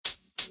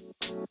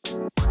Yo,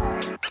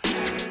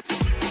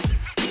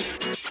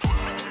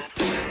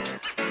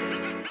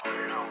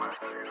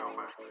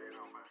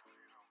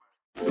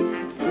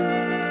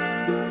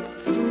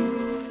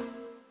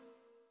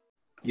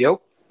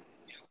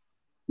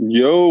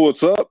 Yo,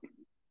 what's up?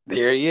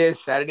 there he is,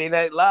 Saturday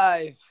Night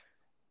Live.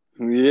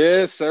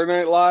 Yes, Saturday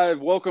Night Live.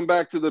 Welcome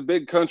back to the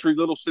Big Country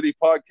Little City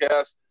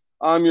podcast.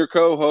 I'm your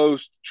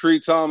co-host, Tree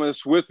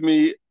Thomas. With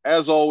me,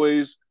 as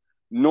always,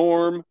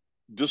 Norm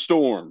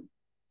DeStorm.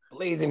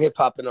 Blazing hip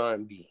hop and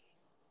R&B.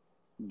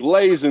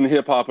 Blazing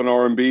hip hop and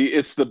R&B.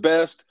 It's the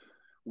best.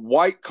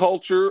 White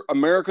culture,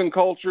 American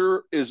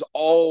culture is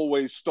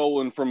always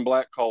stolen from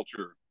black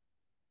culture.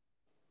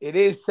 It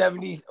is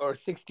 70 or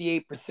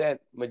 68%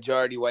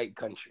 majority white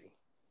country.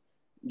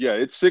 Yeah,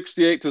 it's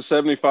 68 to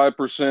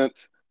 75%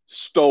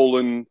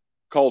 stolen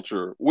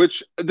culture,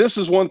 which this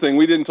is one thing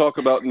we didn't talk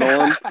about,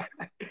 Norm.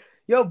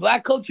 Yo,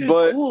 black culture is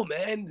But cool,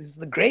 man. This is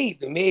the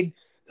great. It made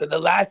the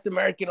last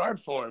American art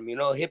form,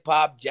 hip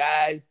hop,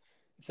 jazz.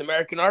 It's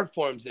American art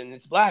forms and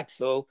it's black.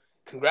 So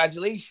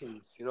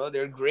congratulations.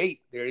 They're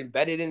great. They're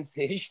embedded into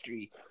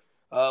history.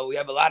 We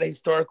have a lot of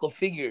historical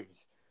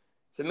figures.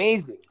 It's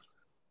amazing.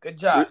 Good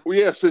job.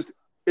 yes,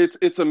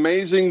 it's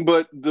amazing,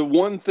 but the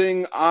one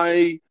thing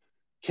I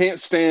can't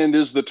stand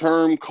is the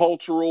term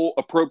cultural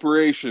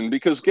appropriation,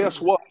 because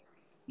guess what?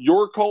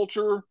 Your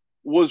culture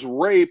was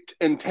raped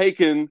and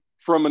taken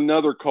from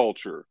another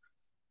culture.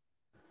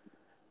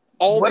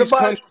 What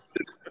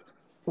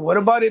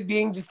about it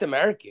being just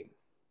American?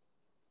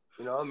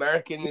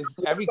 American is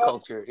every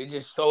culture. It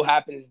just so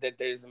happens that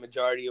there's a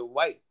majority of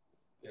white.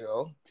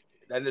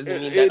 That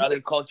doesn't mean that other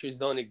cultures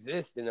don't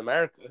exist in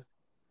America.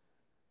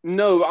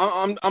 No,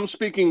 I'm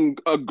speaking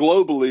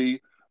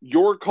globally.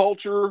 Your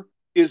culture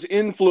is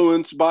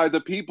influenced by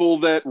the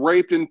people that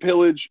raped and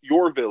pillaged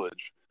your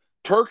village.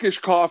 Turkish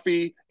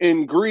coffee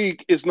in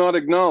Greek is not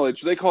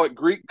acknowledged. They call it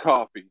Greek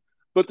coffee.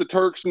 But the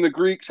Turks and the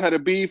Greeks had a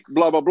beef,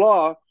 blah, blah,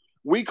 blah.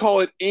 We call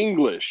it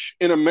English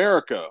in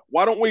America.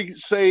 Why don't we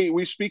say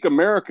we speak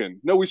American?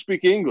 No, we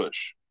speak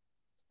English.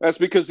 That's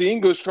because the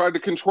English tried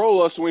to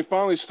control us, and we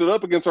finally stood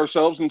up against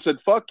ourselves and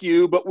said, fuck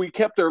you, but we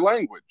kept their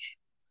language.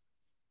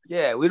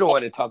 Yeah, we don't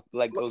want to talk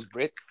like those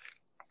Brits.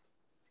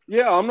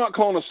 Yeah, I'm not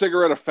calling a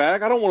cigarette a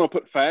fag. I don't want to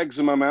put fags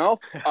in my mouth.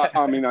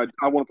 I mean, I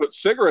want to put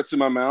cigarettes in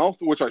my mouth,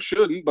 which I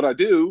shouldn't, but I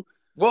do.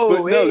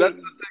 Whoa, but hey. No, that's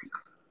the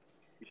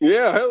thing.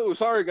 Yeah, oh,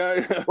 sorry,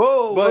 guy.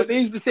 Whoa, but they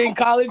used to say in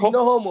college, no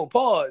homo,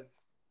 pause.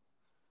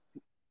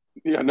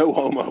 Yeah, no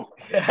homo.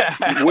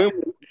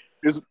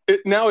 Is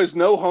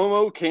no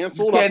homo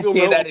canceled? You can't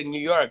say that in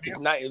New York.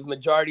 It's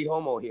majority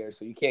homo here,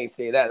 so you can't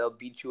say that. They'll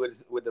beat you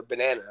with a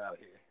banana out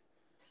here.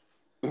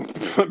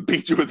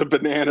 Beat you with a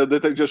banana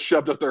that they just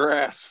shoved up their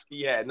ass.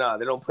 Yeah, no,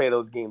 they don't play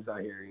those games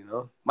out here,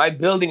 My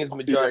building is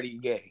majority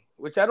gay,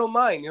 which I don't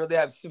mind. They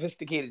have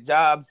sophisticated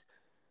jobs,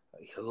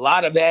 a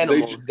lot of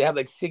animals. They have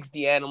like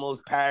 60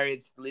 animals,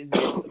 parrots,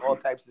 lizards, all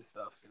types of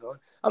stuff,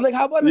 I'm like,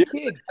 how about a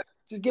kid?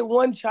 Just get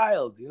one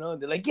child,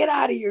 They're like, get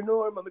out of here,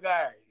 Norm. I'm like, all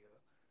right.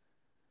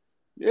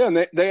 Yeah,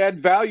 and they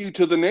add value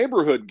to the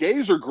neighborhood.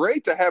 Gays are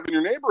great to have in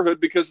your neighborhood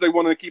because they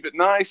want to keep it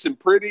nice and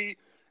pretty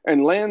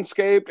and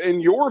landscaped,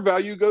 and your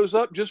value goes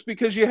up just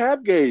because you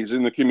have gays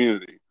in the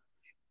community.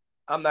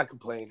 I'm not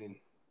complaining.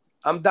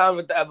 I'm down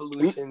with the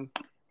evolution.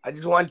 I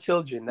just want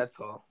children, that's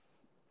all.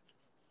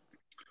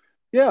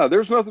 Yeah,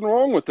 there's nothing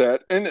wrong with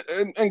that. And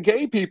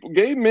gay people,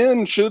 gay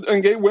men should,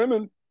 and gay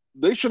women,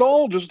 they should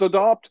all just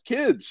adopt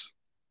kids.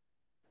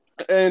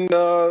 And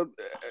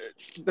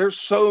there's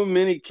so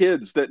many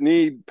kids that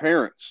need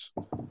parents.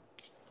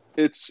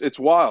 It's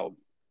wild.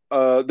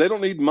 They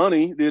don't need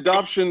money. The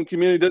adoption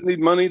community doesn't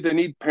need money. They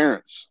need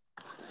parents.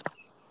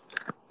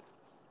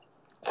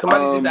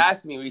 Somebody just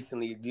asked me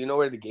recently, do you know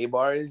where the gay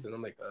bar is? And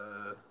I'm like,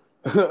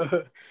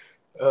 I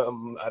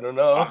don't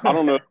know. I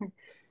don't know.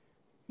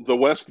 The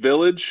West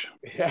Village?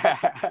 Yeah.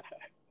 I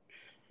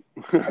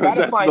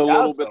gotta find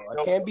out, though.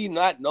 I can't be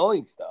not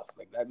knowing stuff.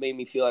 Like, that made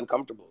me feel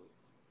uncomfortable.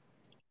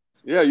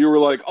 Yeah, you were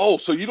like, oh,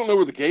 so you don't know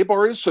where the gay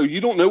bar is? So you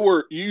don't know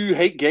where you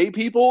hate gay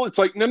people? It's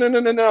like, no.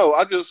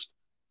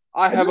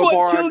 I have a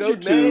bar I go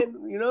to.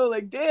 Man.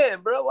 Like,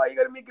 damn, bro, why you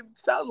gotta make it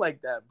sound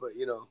like that? But,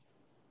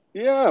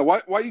 Yeah,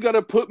 why you got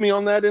to put me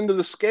on that end of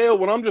the scale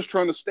when I'm just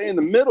trying to stay in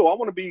the middle? I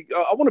want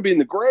to be in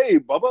the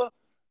grave, Bubba.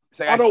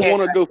 Like, I don't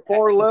want to go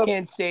far left. You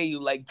can't say you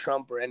like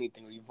Trump or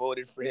anything, or you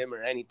voted for him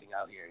or anything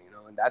out here,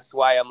 and that's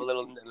why I'm a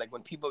little like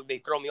when people they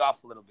throw me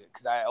off a little bit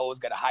because I always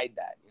got to hide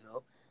that,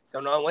 So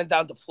when I went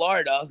down to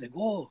Florida, I was like,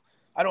 whoa,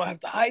 I don't have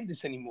to hide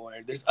this anymore.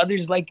 There's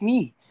others like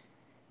me,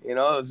 It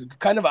was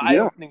kind of an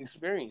eye-opening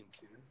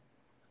experience.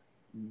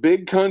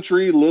 Big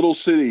country, little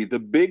city. The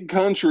big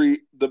country,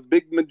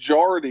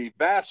 the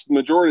vast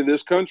majority of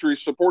this country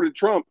supported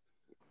Trump.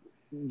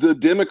 The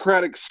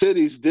Democratic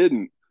cities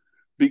didn't,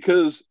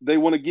 because they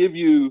want to give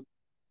you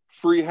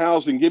free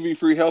housing, give you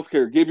free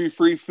healthcare, give you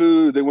free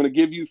food. They want to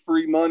give you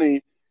free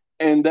money.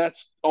 And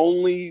that's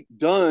only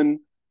done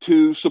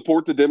to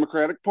support the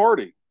Democratic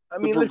Party. I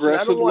mean, listen,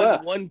 I don't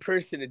want one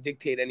person to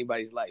dictate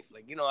anybody's life.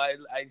 Like,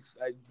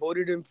 I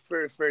voted him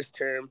for first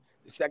term.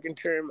 The second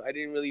term, I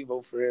didn't really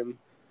vote for him.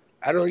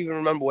 I don't even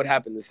remember what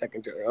happened the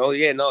second term. Oh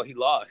yeah, no, he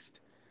lost.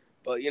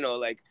 But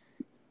like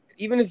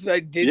even if I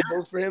Yeah, did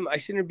vote for him, I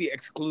shouldn't be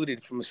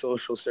excluded from a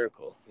social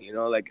circle.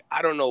 Like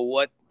I don't know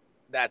what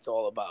that's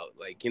all about.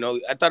 Like,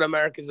 I thought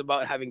America is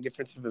about having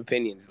difference of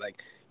opinions.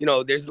 Like,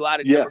 there's a lot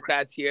of yeah,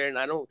 Democrats here, and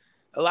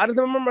a lot of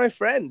them are my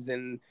friends,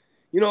 and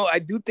I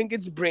do think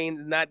it's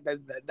brain, not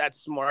that's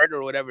smart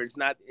or whatever. It's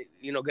not,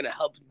 gonna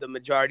help the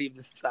majority of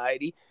the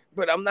society.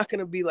 But I'm not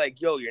gonna be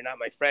like, yo, you're not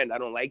my friend. I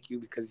don't like you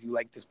because you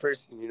like this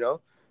person.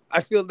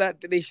 I feel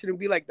that they shouldn't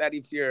be like that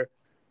if you're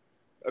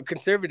a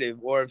conservative,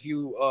 or if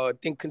you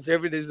think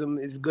conservatism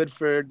is good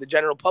for the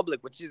general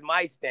public, which is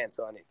my stance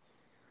on it.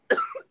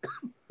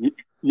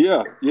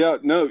 yeah, yeah.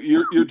 No,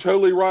 you're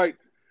totally right.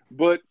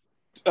 But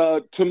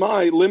to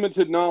my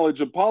limited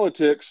knowledge of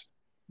politics,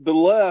 the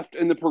left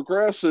and the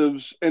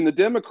progressives and the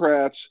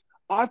Democrats,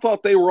 I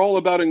thought they were all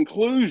about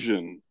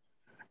inclusion.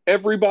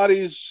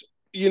 Everybody's,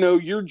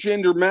 your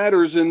gender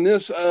matters and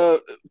this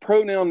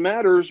pronoun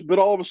matters, but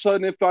all of a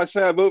sudden, if I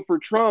say I vote for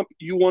Trump,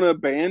 you want to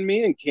ban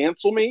me and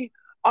cancel me?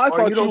 I Or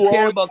you thought you don't were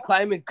care all, about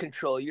climate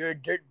control. You're a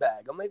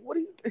dirtbag. I'm like, what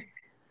are you?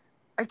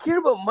 I care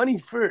about money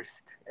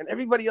first, and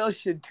everybody else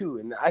should too.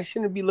 And I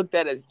shouldn't be looked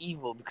at as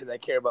evil because I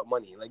care about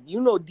money. Like,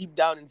 deep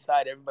down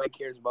inside, everybody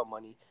cares about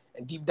money.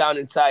 And deep down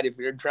inside, if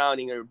you're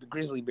drowning or a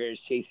grizzly bear is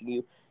chasing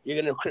you,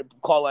 you're gonna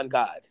call on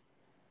God.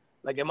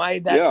 Like, am I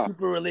that yeah,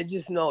 super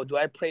religious? No. Do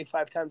I pray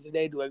 5 times a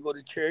day? Do I go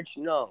to church?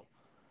 No.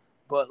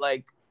 But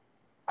like,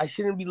 I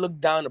shouldn't be looked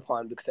down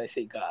upon because I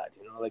say God.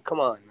 Like, come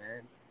on,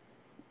 man.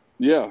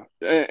 yeah.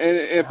 And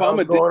What the if I'm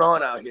hell's a, going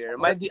on out here?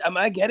 Am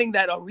I getting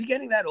that? Are we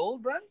getting that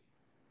old, Brian?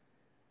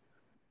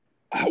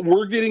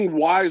 we're getting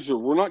wiser.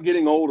 We're not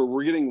getting older.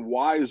 We're getting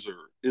wiser,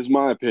 is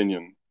my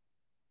opinion.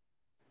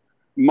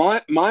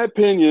 My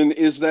opinion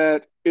is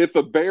that if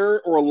a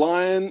bear or a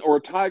lion or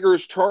a tiger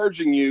is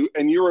charging you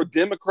and you're a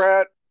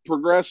Democrat,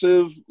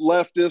 progressive,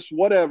 leftist,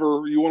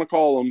 whatever you want to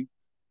call them,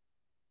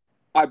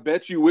 I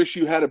bet you wish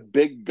you had a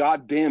big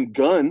goddamn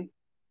gun.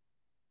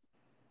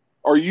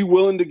 Are you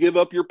willing to give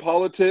up your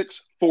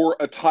politics for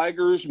a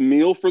tiger's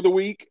meal for the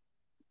week?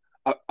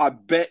 I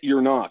bet you're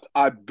not.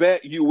 I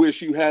bet you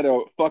wish you had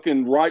a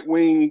fucking right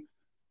wing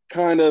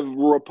kind of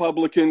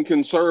Republican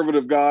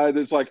conservative guy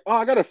that's like, oh,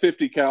 I got a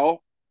 50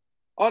 cal.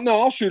 Oh,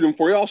 no, I'll shoot him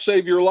for you. I'll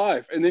save your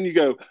life. And then you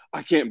go,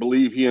 I can't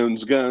believe he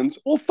owns guns.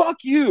 Well, fuck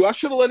you. I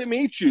should have let him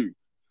eat you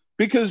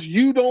because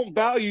you don't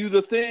value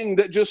the thing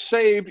that just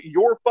saved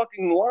your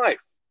fucking life.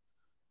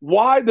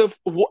 Why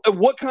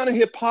what kind of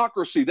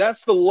hypocrisy?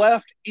 That's the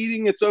left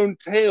eating its own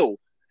tail.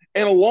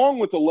 And along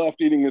with the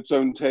left eating its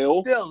own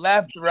tail, Still,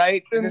 left,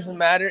 right, it doesn't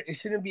matter. It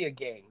shouldn't be a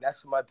gang.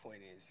 That's what my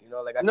point is.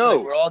 Like, I feel like no,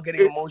 we're all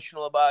getting it,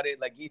 emotional about it.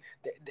 Like,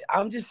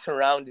 I'm just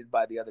surrounded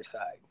by the other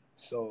side.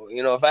 So,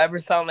 if I ever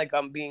sound like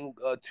I'm being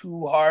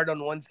too hard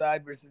on one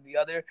side versus the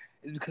other,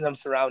 it's because I'm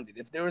surrounded.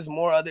 If there was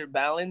more other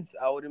balance,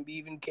 I wouldn't be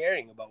even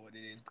caring about what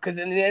it is. Because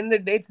in the end of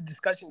the day, it's a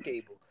discussion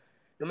table.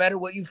 No matter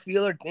what you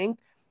feel or think,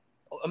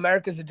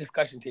 America's a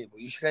discussion table.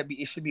 It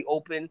should be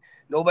open.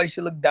 Nobody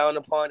should look down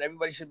upon.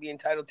 Everybody should be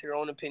entitled to their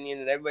own opinion,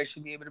 and everybody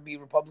should be able to be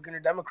Republican or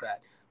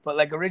Democrat. But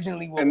like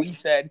originally, what and we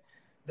said,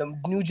 the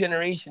new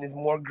generation is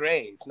more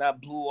gray. It's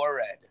not blue or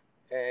red,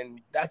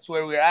 and that's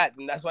where we're at.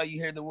 And that's why you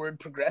hear the word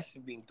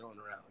progressive being thrown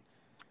around.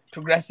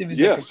 Progressive is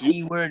like a yes,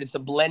 key word. It's a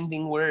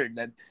blending word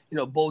that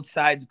both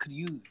sides could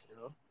use.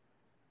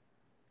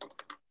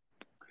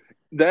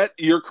 that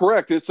you're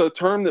correct. It's a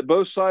term that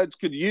both sides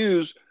could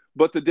use,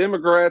 but the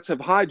Democrats have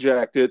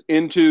hijacked it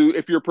into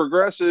if you're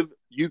progressive,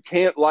 you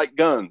can't like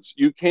guns.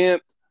 You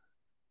can't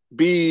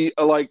be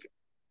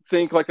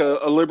think like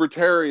a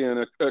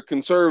libertarian, a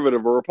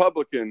conservative, a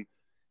Republican.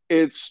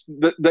 It's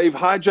that they've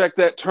hijacked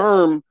that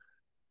term,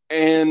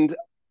 and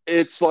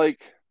it's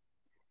like,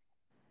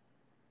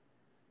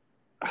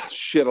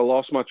 shit. I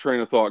lost my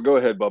train of thought. Go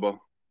ahead, Bubba.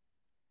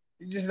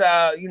 Just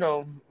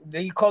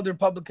they called the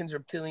Republicans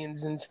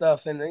reptilians and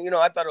stuff, and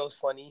I thought it was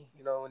funny,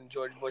 when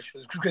George Bush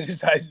was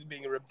criticized as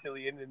being a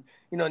reptilian,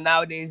 and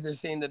nowadays they're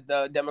saying that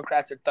the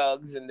Democrats are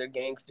thugs and they're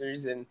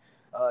gangsters, and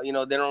they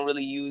don't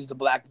really use the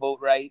black vote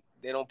right.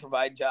 They don't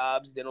provide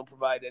jobs, they don't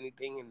provide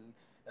anything, and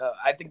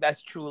I think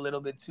that's true a little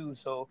bit too.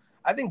 So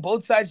I think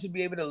both sides should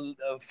be able to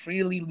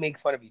freely make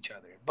fun of each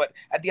other, but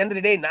at the end of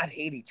the day, not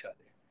hate each other.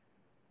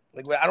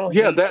 Like, I don't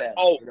Yeah, hate that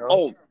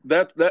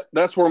them.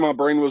 that's where my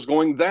brain was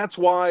going. That's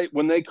why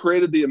when they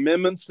created the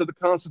amendments to the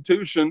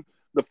Constitution,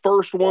 the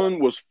first one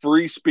was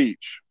free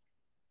speech.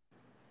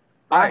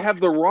 I Right.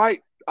 have the right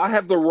I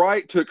have the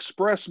right to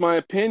express my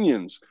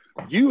opinions.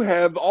 You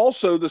have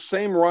also the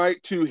same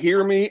right to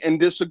hear me and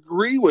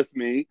disagree with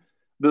me.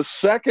 The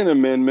Second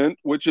Amendment,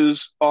 which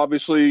is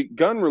obviously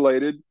gun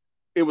related,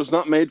 it was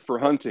not made for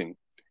hunting.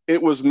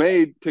 It was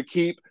made to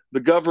keep the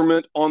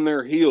government on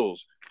their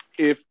heels.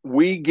 If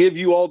we give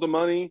you all the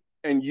money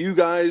and you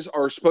guys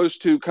are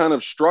supposed to kind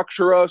of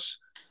structure us,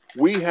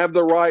 we have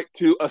the right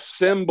to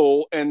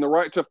assemble and the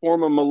right to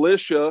form a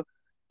militia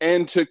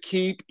and to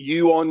keep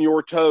you on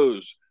your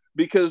toes.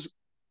 Because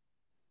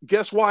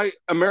guess why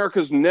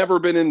America's never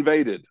been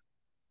invaded?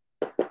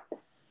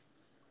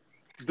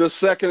 the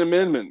Second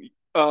Amendment.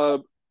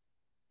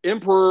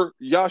 Emperor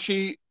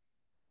Yashi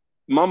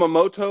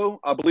Mamamoto,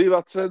 I believe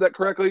I said that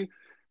correctly,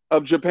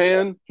 of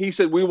Japan, he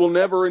said, we will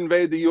never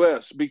invade the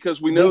U.S.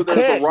 because we They know there's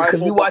a can't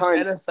because we rifle watch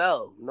behind.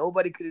 NFL.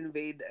 Nobody could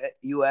invade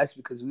the U.S.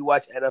 because we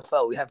watch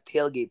NFL. We have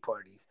tailgate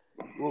parties.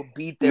 We'll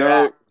beat their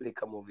No, ass if they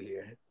come over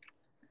here.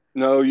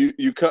 no,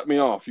 you cut me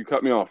off. You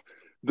cut me off.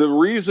 The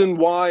reason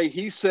why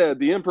he said,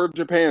 the Emperor of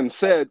Japan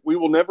said, we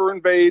will never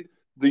invade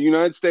the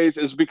United States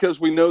is because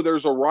we know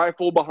there's a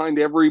rifle behind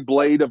every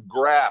blade of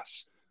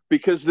grass.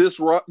 Because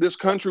this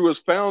country was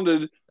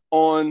founded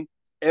on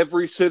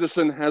every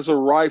citizen has a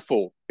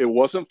rifle. It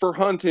wasn't for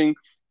hunting.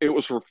 It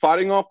was for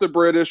fighting off the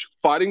British,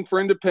 fighting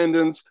for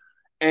independence,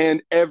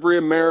 and every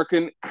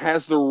American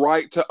has the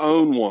right to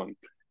own one.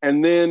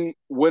 And then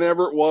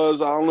whenever it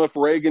was, I don't know if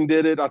Reagan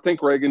did it. I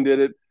think Reagan did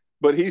it,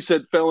 but he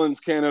said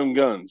felons can't own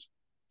guns.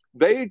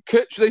 They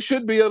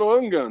should be able to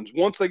own guns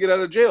once they get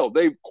out of jail.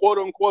 They quote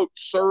unquote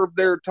serve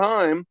their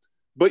time,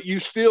 but you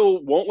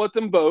still won't let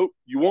them vote.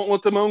 You won't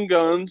let them own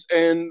guns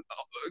and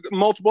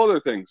multiple other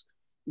things.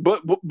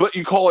 But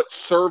you call it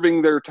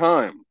serving their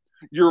time.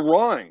 You're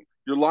lying.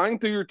 You're lying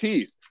through your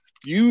teeth.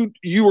 You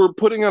are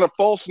putting out a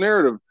false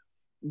narrative,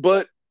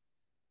 but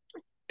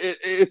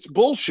it's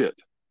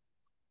bullshit.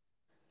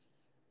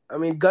 I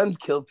mean, guns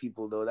kill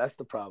people though. That's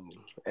the problem.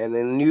 And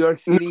in New York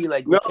No, City,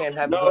 like we no, can't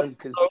have no, guns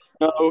because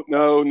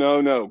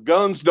no.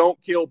 Guns don't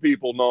kill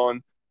people,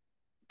 non.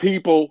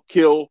 People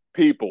kill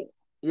people.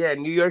 yeah,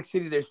 in New York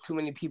City, there's too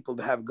many people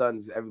to have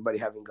guns. Everybody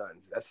having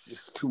guns. That's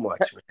just too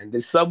much, man.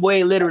 The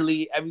subway,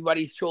 literally,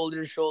 everybody's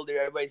shoulder to shoulder.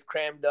 Everybody's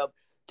crammed up.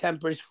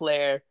 Tempers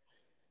flare.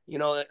 You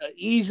know,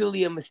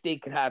 easily a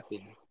mistake could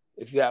happen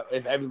if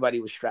everybody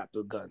was strapped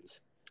with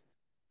guns.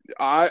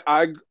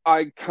 I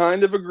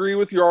kind of agree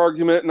with your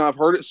argument, and I've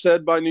heard it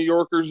said by New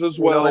Yorkers as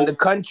You know, in well. the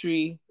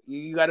country,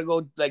 you got to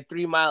go like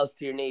 3 miles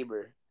to your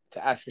neighbor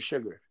to ask for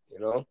sugar. You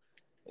know,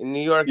 in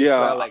New York, it's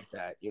not Yeah, like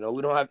that. You know,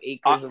 we don't have I,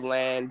 acres of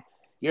land.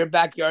 Your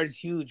backyard is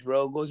huge,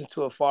 bro. It goes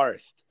into a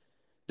forest.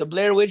 The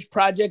Blair Witch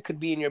Project could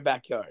be in your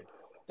backyard.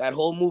 That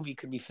whole movie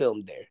could be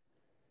filmed there. Like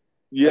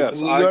yes,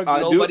 in New York, I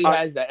do. nobody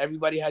has that.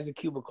 Everybody has a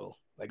cubicle,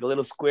 like a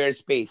little square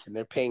space, and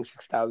they're paying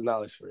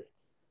 $6,000 for it.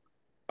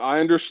 I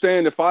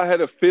understand if I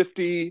had a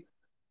 50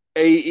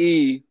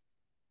 AE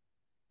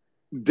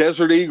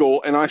Desert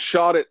Eagle and I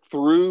shot it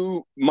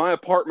through my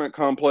apartment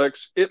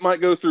complex, it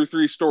might go through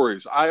 3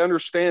 stories. I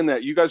understand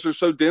that. You guys are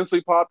so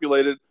densely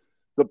populated.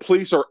 The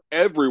police are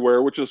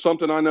everywhere, which is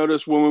something I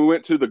noticed when we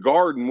went to the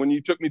garden. When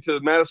you took me to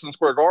the Madison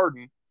Square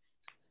Garden,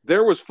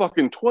 there was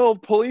fucking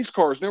 12 police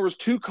cars and there was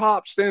 2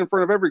 cops standing in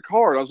front of every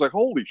car. And I was like,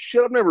 holy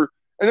shit, I've never,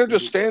 and they're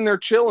just standing there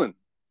chilling.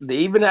 They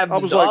even have I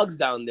the was like, dogs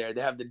down there. They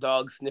have the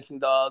dogs, sniffing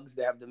dogs.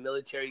 They have the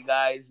military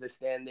guys that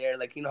stand there.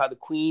 Like, you know how the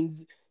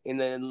Queens in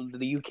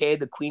the UK,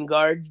 the Queen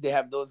Guards, they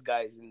have those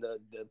guys in the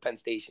Penn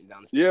Station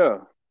downstairs. yeah,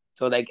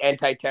 So, like,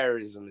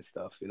 anti-terrorism and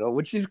stuff, you know,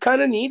 which is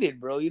kind of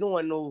needed, bro. You don't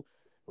want no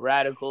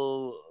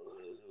radical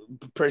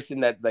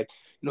person that, like,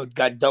 you know,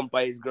 got dumped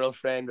by his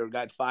girlfriend or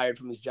got fired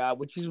from his job,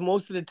 which is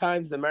most of the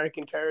times the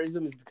American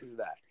terrorism is because of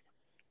that.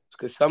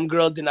 Because some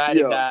girl denied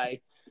a yeah,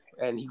 guy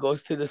and he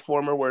goes to this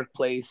former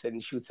workplace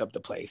and shoots up the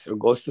place, or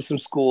goes to some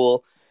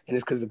school and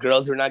it's because the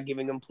girls are not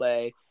giving him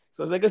play.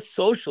 So it's like a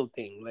social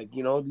thing. Like,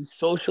 you know, these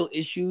social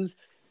issues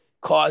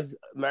cause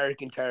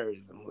American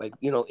terrorism, like,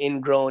 you know,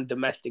 ingrown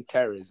domestic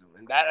terrorism.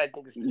 And that I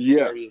think is the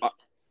yeah. scariest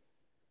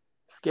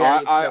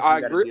stuff I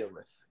we got to agree. deal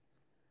with.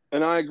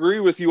 And I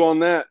agree with you on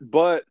that.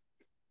 But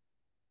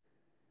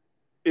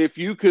if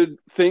you could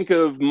think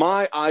of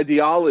my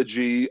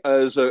ideology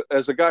as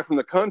a guy from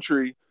the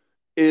country,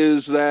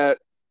 is that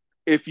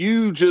if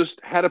you just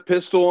had a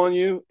pistol on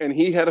you and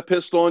he had a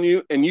pistol on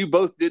you and you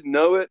both didn't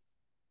know it,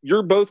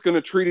 you're both going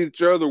to treat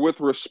each other with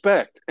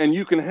respect. And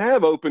you can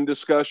have open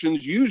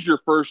discussions, use your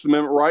First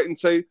Amendment right and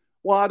say,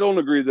 well, I don't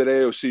agree that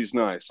AOC is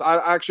nice.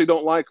 I actually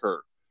don't like her.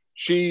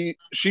 She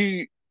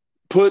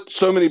put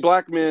so many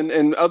black men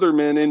and other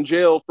men in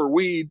jail for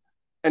weed,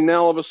 and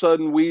now all of a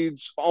sudden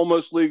weed's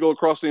almost legal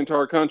across the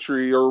entire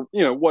country, or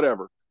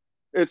whatever.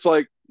 It's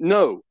like,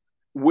 no.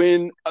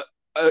 When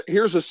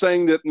here's a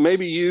saying that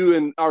maybe you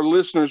and our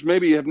listeners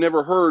maybe have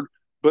never heard,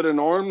 but an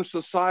armed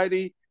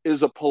society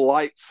is a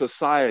polite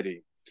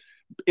society.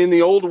 In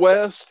the old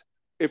West,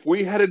 if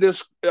we had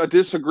a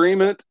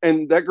disagreement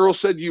and that girl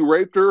said you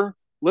raped her,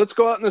 let's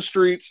go out in the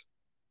streets,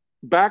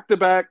 back to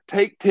back,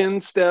 take 10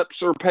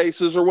 steps or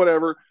paces or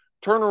whatever,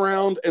 turn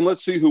around and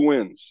let's see who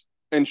wins,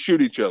 and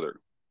shoot each other.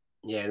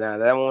 Yeah, no,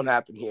 that won't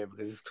happen here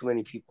because there's too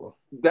many people.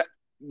 That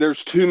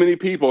there's too many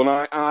people,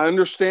 and I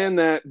understand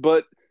that,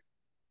 but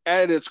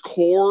at its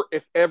core,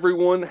 if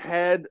everyone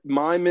had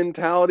my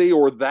mentality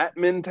or that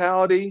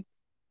mentality,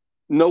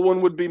 no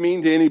one would be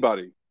mean to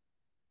anybody.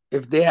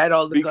 If they had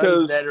all the guns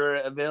Because that are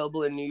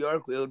available in New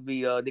York, it would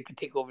be they could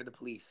take over the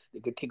police.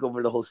 They could take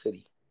over the whole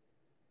city.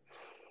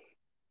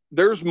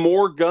 there's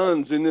more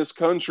guns in this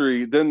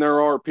country than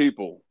there are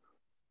people.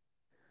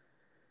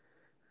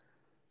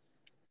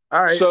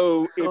 All right.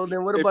 So So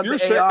then what if about you're the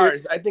saying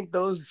ARs? I think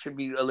those should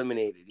be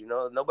eliminated.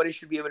 Nobody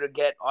should be able to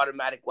get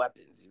automatic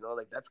weapons.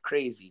 Like that's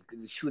crazy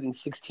because it's shooting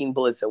 16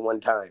 bullets at one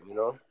time. Like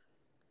what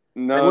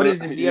no, is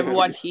this? You ever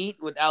watch Heat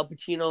with Al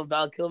Pacino and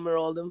Val Kilmer,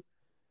 all of them?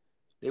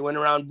 They went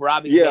around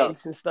robbing yeah,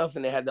 banks and stuff,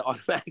 and they had the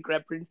automatic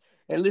weapons.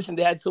 And listen,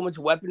 they had so much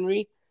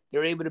weaponry, they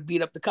were able to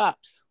beat up the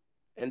cops.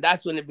 And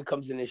that's when it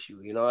becomes an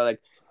issue.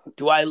 Like,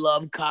 do I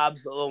love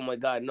cops? Oh my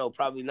God, no,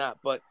 probably not.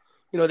 But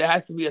there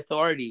has to be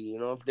authority.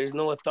 If there's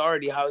no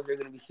authority, how is there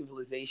going to be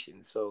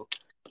civilization? So,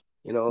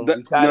 we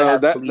gotta no,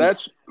 have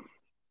police.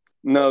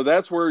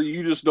 that's where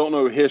you just don't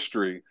know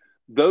history.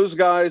 Those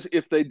guys,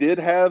 if they did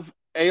have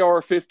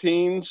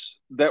AR-15s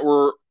that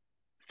were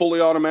fully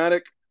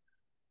automatic,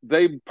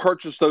 they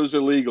purchased those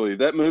illegally.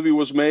 That movie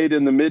was made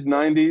in the mid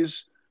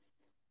 90s.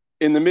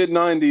 In the mid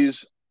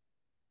 90s,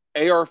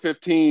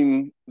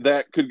 AR-15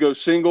 that could go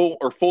single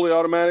or fully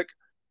automatic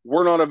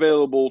were not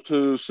available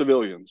to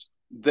civilians.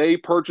 They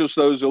purchased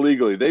those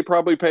illegally. They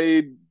probably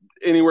paid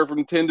anywhere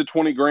from 10 to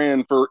 20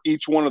 grand for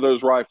each one of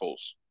those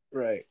rifles.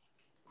 Right.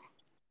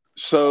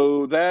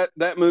 So that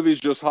movie's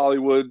just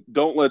Hollywood.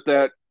 Don't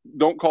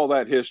call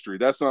that history.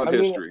 That's not I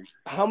mean, history.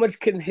 how much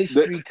can That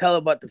history tell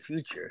about the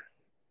future?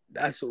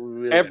 That's what we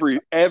really got to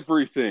talk.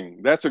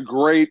 everything. That's a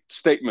great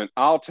statement.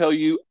 I'll tell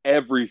you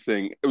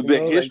everything. The Like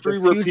the history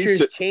future repeats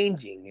is it.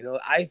 changing.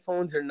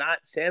 iPhones are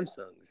not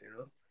Samsungs.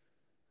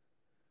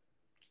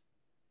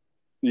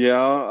 Yeah,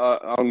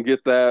 I don't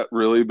get that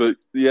really, but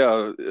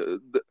yeah,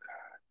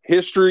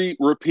 history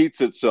repeats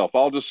itself.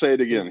 I'll just say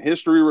it again.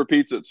 History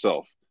repeats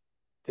itself.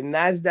 The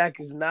NASDAQ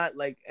is not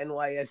like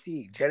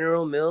NYSE.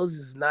 General Mills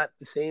is not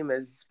the same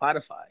as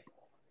Spotify.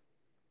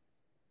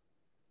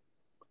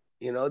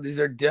 These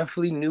are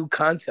definitely new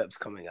concepts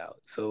coming out.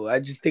 So I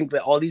just think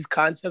that all these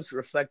concepts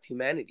reflect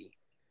humanity.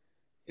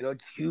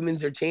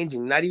 Humans are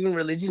changing. Not even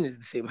religion is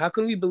the same. How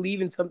can we believe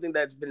in something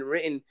that's been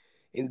written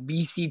in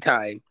BC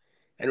time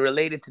and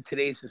related to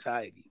today's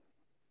society?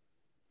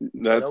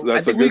 That's I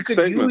a think we good could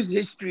statement. use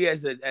history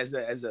as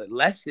a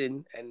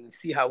lesson and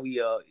see how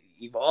we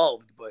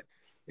evolved. But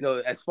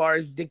as far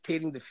as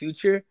dictating the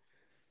future,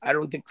 I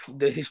don't think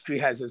the history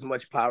has as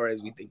much power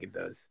as we think it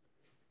does,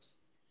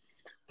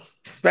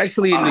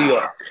 especially in New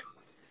York.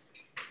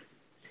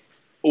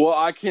 Well,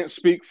 I can't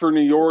speak for New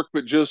York,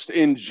 but just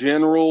in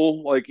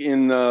general, like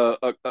in a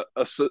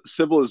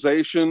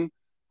civilization,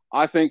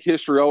 I think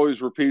history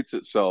always repeats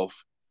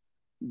itself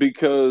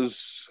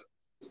because,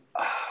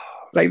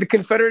 Like the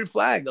Confederate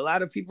flag, a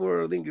lot of people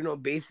are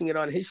basing it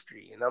on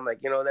history, and I'm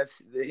like,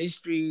 that's the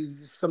history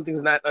is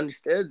something's not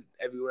understood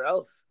everywhere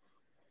else.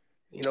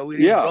 We didn't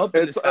yeah, grow up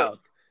in the it's South.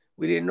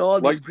 We didn't know all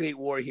like these great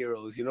war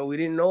heroes. We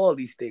didn't know all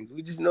these things.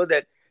 We just know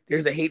that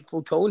there's a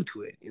hateful tone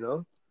to it.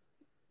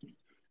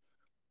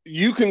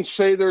 you can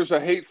say there's a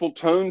hateful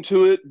tone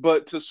to it,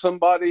 but to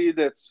somebody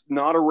that's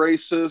not a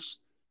racist,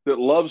 that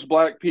loves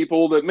black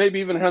people, that maybe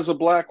even has a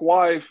black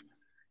wife,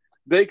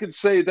 they could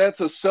say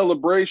that's a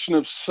celebration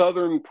of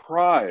Southern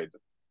pride.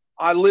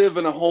 I live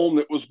in a home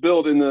that was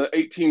built in the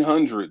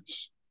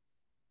 1800s,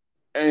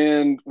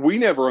 and we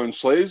never owned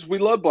slaves. We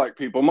love black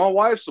people. My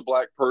wife's a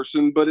black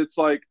person, but it's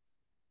like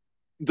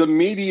the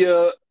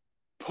media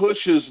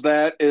pushes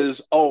that as,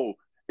 oh,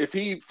 if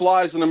he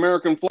flies an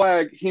American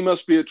flag, he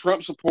must be a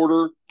Trump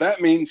supporter.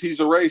 That means he's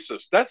a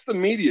racist. That's the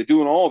media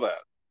doing all that.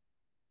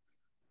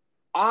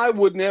 I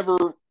would never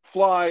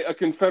fly a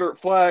Confederate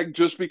flag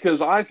just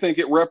because I think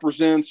it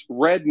represents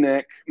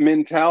redneck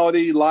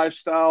mentality,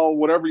 lifestyle,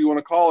 whatever you want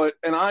to call it.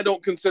 And I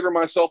don't consider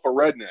myself a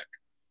redneck.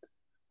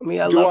 I mean,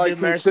 I Do love I the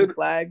American consider?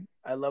 flag.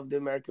 I love the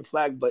American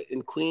flag, but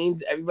in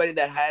Queens, everybody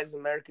that has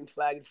American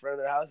flag in front of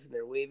their house and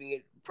they're waving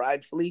it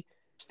pridefully,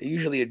 they're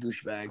usually a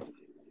douchebag.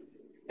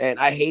 And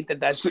I hate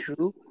that that's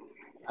true.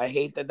 I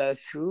hate that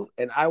that's true.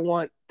 And I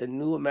want the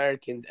new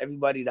Americans,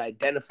 everybody to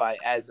identify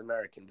as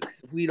American.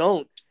 Because if we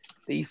don't,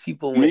 these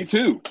people win. Me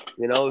too.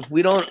 If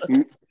we don't,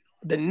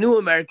 the new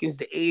Americans,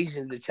 the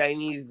Asians, the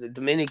Chinese, the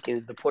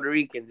Dominicans, the Puerto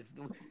Ricans,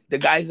 the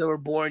guys that were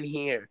born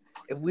here,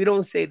 if we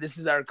don't say this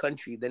is our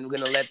country, then we're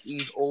going to let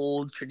these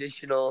old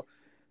traditional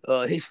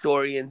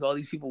historians, all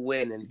these people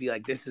win and be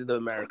like, this is the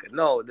America.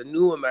 No, the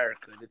new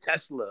America, the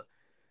Tesla,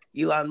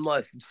 Elon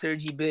Musk,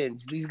 Sergey Brin,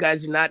 these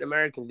guys are not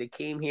Americans. They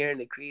came here and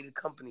they created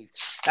companies.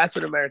 That's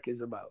what America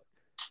is about.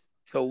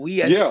 So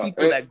we as Yeah.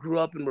 people that grew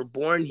up and were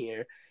born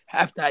here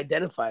have to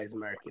identify as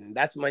American. And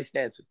that's my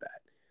stance with that.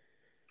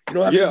 You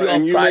don't have to be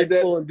all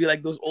prideful and be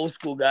like those old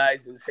school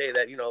guys and say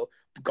that,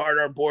 guard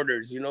our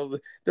borders. The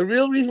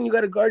real reason you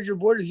got to guard your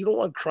borders, you don't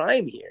want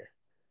crime here.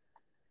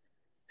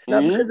 It's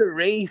not because of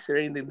race or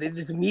anything.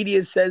 The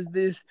media says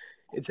this.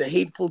 It's a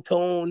hateful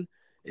tone.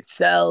 It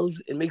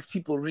sells. It makes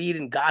people read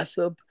and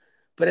gossip.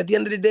 But at the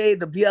end of the day,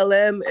 the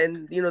BLM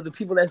and, the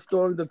people that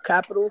stormed the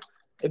Capitol,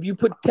 if you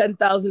put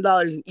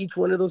 $10,000 in each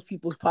one of those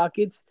people's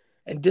pockets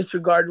and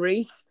disregard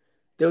race,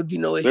 there would be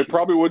no issues. They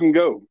probably wouldn't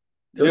go.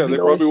 There would be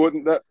no probably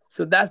issues. wouldn't.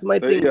 So that's my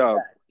thing with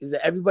that, is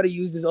that everybody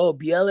uses,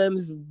 BLM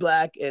is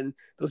black and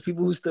those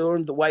people who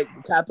stormed the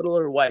Capitol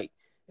are white.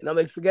 And I'm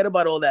like, forget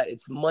about all that.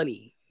 It's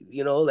money.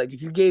 You know, like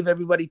if you gave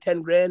everybody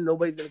 10 grand,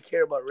 nobody's gonna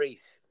care about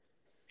race.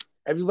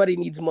 Everybody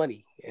needs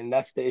money, and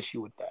that's the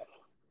issue with that.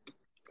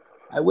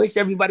 I wish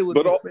everybody would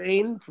But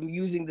refrain from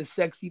using the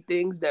sexy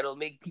things that'll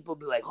make people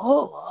be like,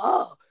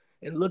 oh,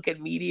 and look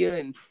at media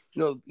and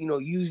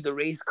use the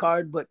race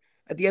card. But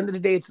at the end of the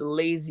day, it's a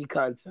lazy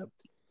concept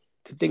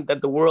to think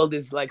that the world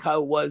is like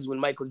how it was when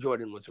Michael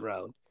Jordan was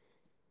around.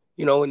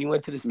 You know, when you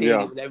went to the yeah,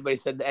 stadium and everybody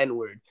said the N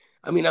word.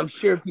 I mean, I'm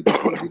sure people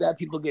still do that.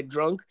 People get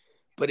drunk,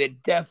 but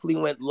it definitely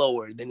went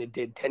lower than it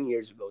did 10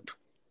 years ago,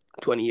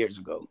 20 years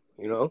ago,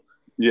 you know?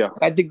 yeah.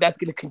 I think that's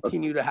going to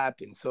continue to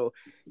happen. So,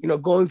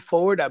 going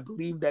forward, I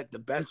believe that the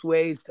best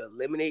way is to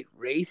eliminate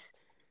race.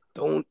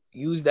 Don't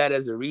use that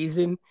as a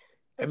reason.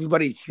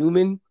 Everybody's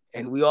human,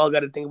 and we all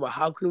got to think about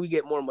how can we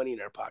get more money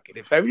in our pocket.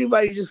 If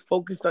everybody just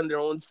focused on their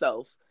own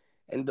self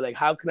and be like,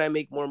 how can I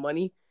make more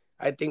money?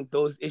 I think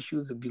those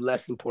issues would be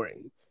less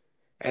important.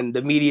 And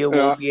the media Uh,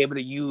 won't be able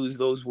to use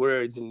those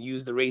words and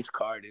use the race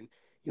card. And,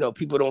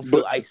 people don't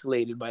feel but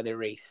isolated by their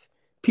race.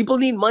 People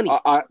need money.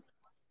 I,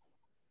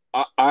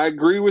 I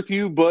agree with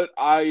you, but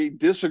I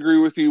disagree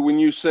with you when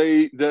you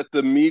say that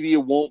the media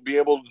won't be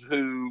able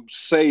to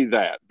say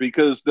that,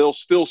 because they'll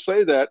still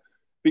say that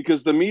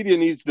because the media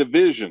needs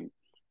division.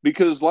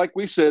 Because, like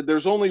we said,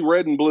 there's only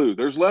red and blue,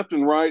 there's left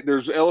and right,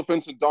 there's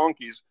elephants and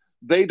donkeys.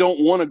 They don't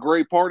want a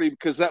gray party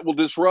because that will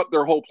disrupt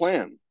their whole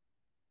plan.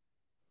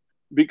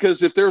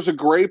 Because if there's a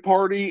gray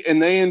party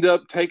and they end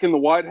up taking the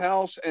White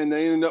House and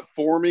they end up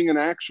forming an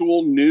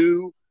actual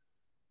new,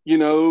 you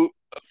know,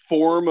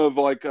 form of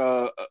like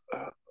a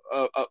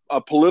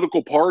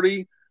political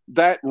party,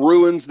 that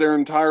ruins their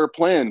entire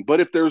plan.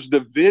 But if there's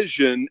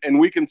division and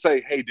we can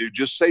say, hey, dude,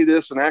 just say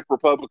this and act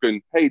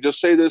Republican. Hey, just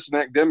say this and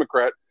act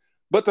Democrat.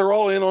 But they're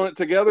all in on it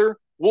together,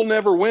 we'll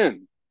never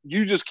win.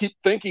 You just keep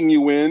thinking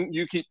you win.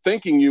 You keep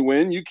thinking you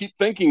win. You keep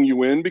thinking you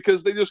win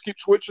because they just keep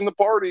switching the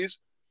parties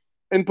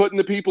and putting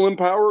the people in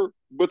power,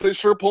 but they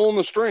sure pulling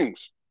the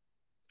strings.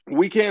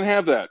 We can't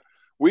have that.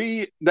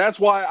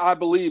 That's why I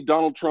believe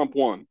Donald Trump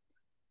won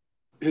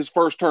his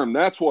first term.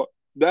 That's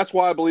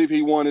why I believe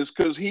he won, is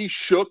because he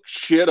shook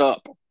shit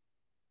up.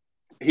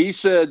 He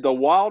said the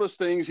wildest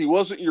things. He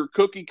wasn't your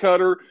cookie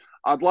cutter.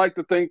 I'd like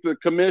to think the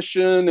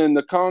commission and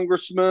the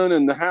congressman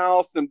and the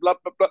House and blah,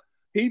 blah, blah.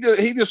 He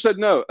just said,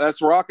 no,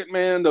 that's Rocket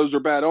Man. Those are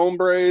bad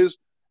hombres,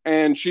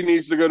 and she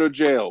needs to go to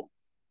jail.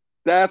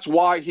 That's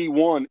why he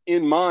won,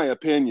 in my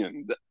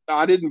opinion.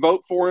 I didn't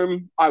vote for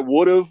him. I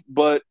would have,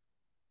 but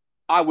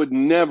I would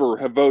never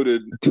have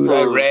voted Dude,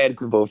 I for. ran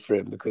to vote for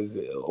him because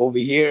over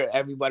here,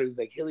 everybody was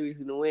like, Hillary's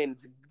going to win.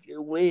 It's going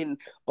to win.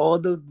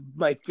 All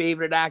my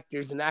favorite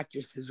actors and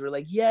actresses were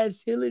like,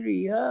 yes,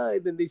 Hillary. Huh?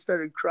 And then they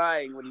started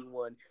crying when he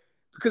won.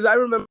 Because I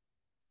remember,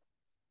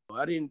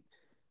 I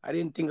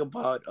didn't think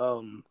about,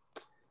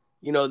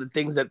 the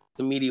things that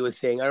the media was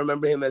saying. I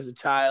remember him as a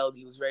child.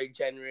 He was very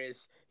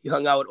generous. He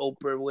hung out with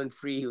Oprah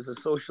Winfrey. He was a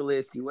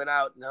socialist. He went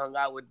out and hung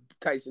out with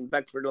Tyson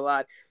Beckford a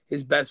lot.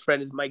 His best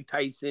friend is Mike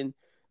Tyson.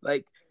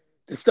 Like,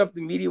 the stuff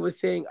the media was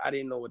saying, I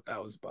didn't know what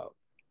that was about.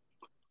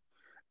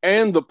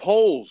 And the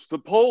polls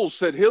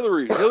said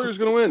Hillary's going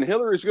to win.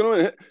 Hillary's going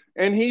to win,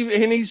 and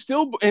he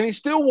still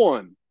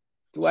won.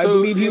 Do I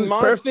believe he was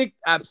perfect?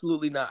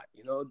 Absolutely not.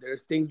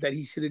 There's things that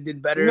he should have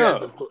did better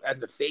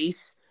as a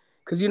face.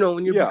 Because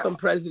when you become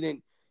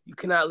president, you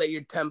cannot let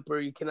your temper,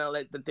 you cannot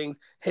let the things.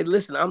 Hey,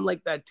 listen, I'm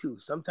like that too.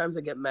 Sometimes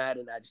I get mad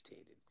and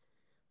agitated.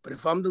 But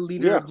if I'm the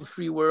leader of the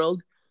free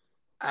world,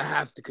 I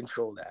have to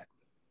control that.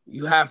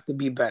 You have to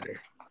be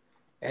better.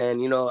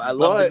 And, I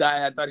love the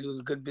guy. I thought he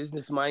was good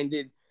business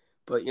minded.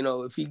 But,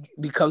 if he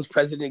becomes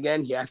president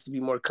again, he has to be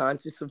more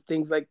conscious of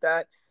things like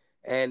that.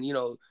 And,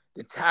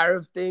 the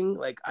tariff thing,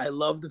 like, I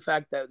love the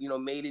fact that,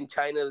 made in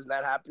China is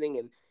not happening.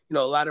 And, a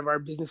lot of our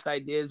business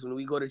ideas, when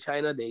we go to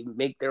China, they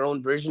make their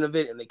own version of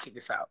it and they kick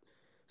us out.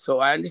 So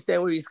I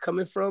understand where he's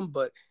coming from,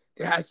 but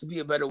there has to be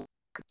a better way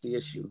to the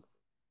issue.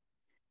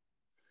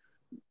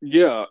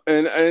 Yeah,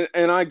 and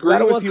I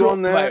agree with you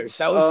on that.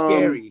 That was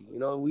scary.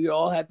 We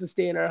all had to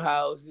stay in our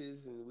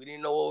houses, and we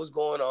didn't know what was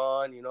going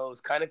on. It was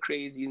kind of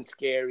crazy and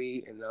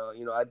scary. And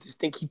I just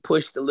think he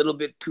pushed a little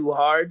bit too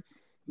hard.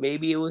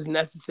 Maybe it was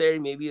necessary,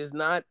 maybe it's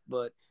not.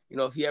 But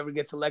if he ever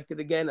gets elected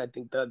again, I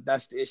think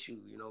that's the issue.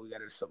 We got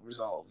to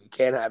resolve. You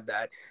can't have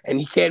that, and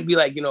he can't be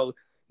like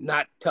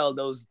not tell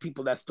those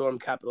people that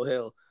stormed Capitol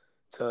Hill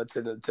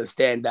to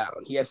stand down.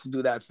 He has to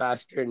do that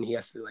faster, and he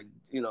has to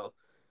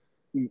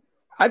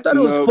I thought it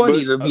was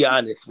funny, to be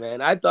honest,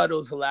 man. I thought it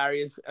was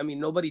hilarious. I mean,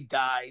 nobody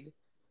died.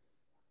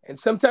 And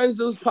sometimes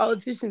those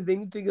politicians, they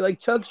need to, like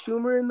Chuck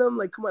Schumer and them,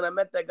 like, come on, I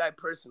met that guy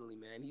personally,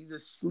 man. He's a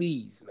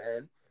sleaze,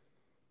 man.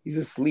 He's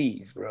a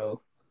sleaze,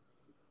 bro.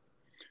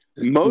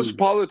 Most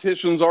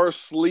politicians are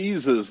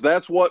sleazes.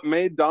 That's what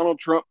made Donald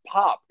Trump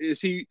pop.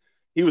 He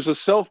was a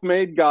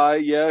self-made guy.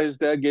 Yeah, his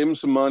dad gave him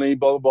some money,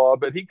 blah, blah, blah,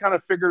 but he kind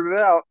of figured it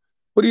out.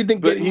 What do you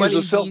think? Getting money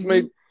is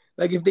easy?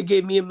 Like, if they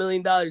gave me $1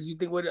 million, you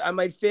think I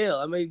might fail?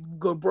 I might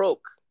go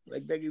broke.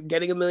 Like,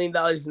 getting $1 million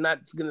is not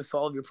going to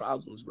solve your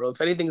problems, bro.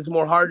 If anything, it's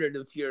more harder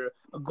if you're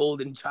a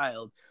golden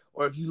child,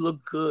 or if you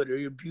look good or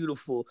you're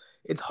beautiful.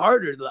 It's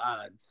harder, the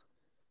odds.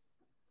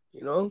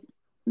 You know,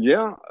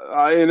 Yeah,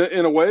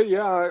 in a way,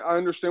 yeah, I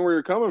understand where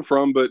you're coming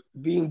from, but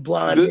being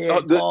blonde the,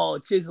 hair, the tall,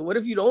 chisel. What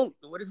if you don't?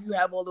 What if you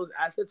have all those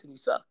assets and you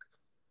suck?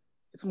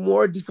 It's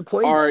more all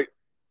disappointing. right,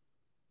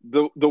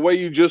 the way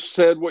you just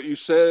said what you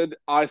said,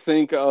 I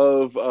think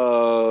of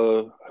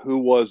who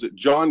was it?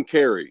 John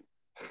Kerry.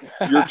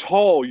 You're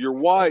tall, you're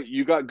white,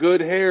 you got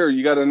good hair,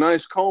 you got a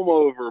nice comb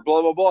over,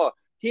 blah blah blah.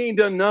 He ain't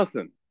done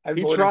nothing. I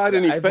He voted for tried that.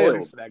 and he I voted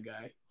failed. for that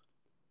guy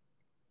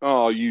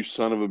Oh, you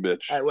son of a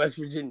bitch! at West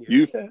Virginia.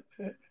 You,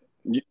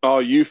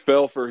 you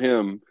fell for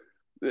him,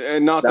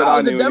 and not No, that I I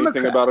was a knew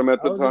anything about Democrat. him at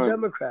I the was a time.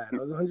 Democrat. I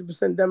was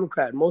 100%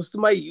 Democrat. Most of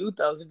my youth,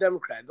 I was a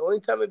Democrat. The only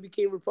time I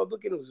became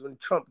Republican was when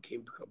Trump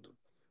became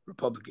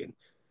Republican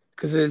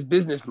because of his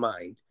business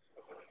mind.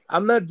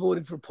 I'm not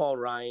voting for Paul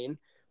Ryan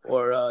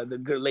or the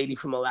good lady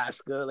from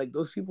Alaska. Like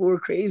those people were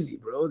crazy,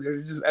 bro. They're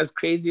just as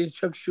crazy as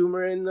Chuck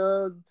Schumer and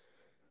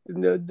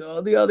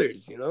all the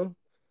others, you know?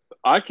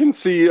 I can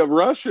see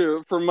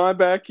Russia from my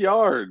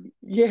backyard.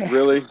 Yeah,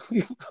 Really,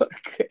 people are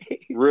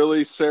crazy.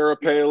 really, Sarah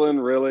Palin,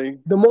 really,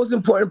 The most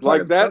important part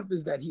like of that. Trump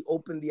is that he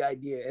opened the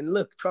idea. And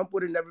look, Trump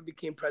would have never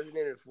became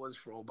president if it was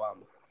for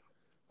Obama.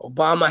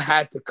 Obama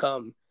had to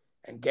come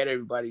and get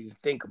everybody to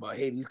think about,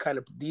 hey,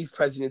 these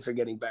presidents are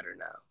getting better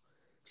now.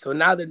 So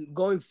now that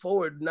going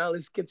forward, now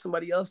let's get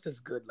somebody else that's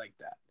good like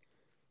that.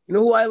 You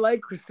know who I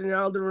like?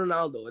 Cristiano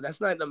Ronaldo.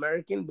 That's not an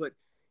American, but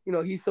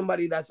he's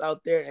somebody that's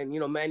out there. And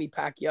Manny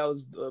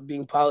Pacquiao's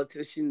being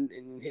politician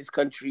in his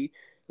country,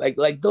 like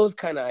those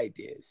kind of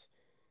ideas.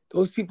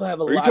 Those people have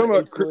a Are you lot of talking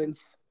about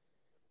influence.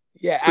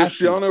 Yeah,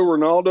 Cristiano athletes.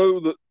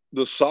 Ronaldo,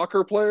 the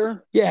soccer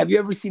player? Yeah, have you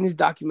ever seen his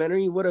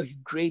documentary? What a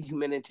great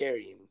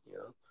humanitarian.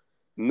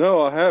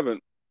 No, I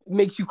haven't. It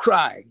makes you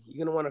cry.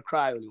 You're gonna want to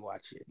cry when you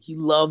watch it. He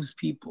loves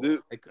people, Dude,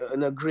 like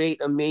and a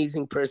great,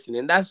 amazing person,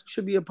 and that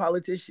should be a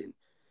politician.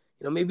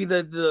 Maybe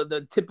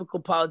the typical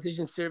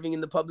politician serving in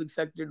the public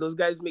sector, those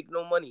guys make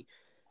no money.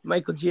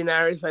 Michael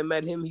Gianaris, I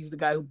met him. He's the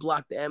guy who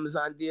blocked the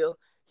Amazon deal.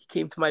 He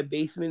came to my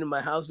basement in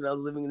my house when I was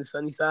living in the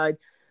sunny side.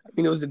 I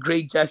mean, it was a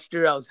great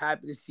gesture. I was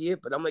happy to see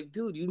it, but I'm like,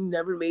 dude, you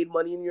never made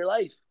money in your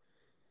life,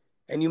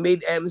 and you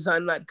made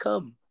Amazon not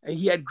come. And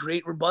he had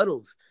great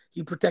rebuttals.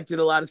 He protected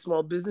a lot of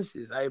small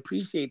businesses. I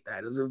appreciate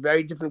that. It was a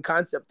very different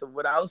concept of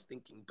what I was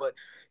thinking, but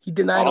he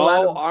denied a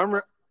lot oh,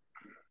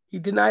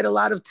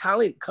 of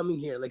talent coming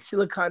here, like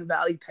Silicon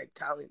Valley type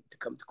talent to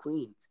come to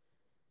Queens.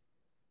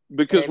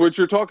 because And what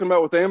you're talking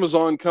about with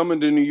Amazon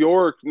coming to New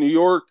York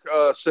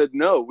said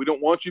no, we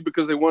don't want you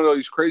because they want all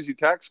these crazy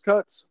tax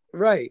cuts.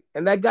 right.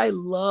 And that guy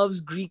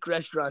loves Greek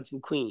restaurants in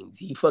Queens.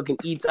 He fucking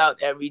eats out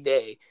every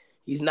day.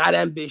 He's not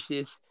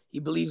ambitious. He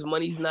believes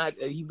money's not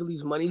he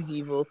believes money's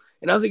evil.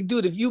 And I was like,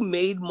 dude, if you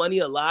made money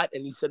a lot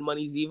and you said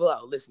money's evil,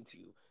 I'll listen to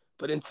you.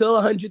 But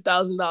until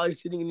 $100,000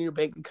 sitting in your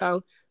bank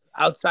account,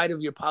 outside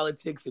of your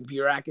politics and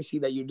bureaucracy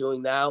that you're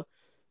doing now,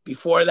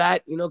 before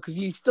that, because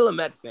he's still a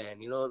Met fan,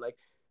 like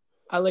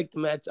I like the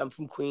Mets. I'm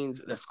from Queens.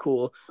 That's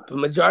cool. But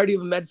majority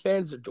of Met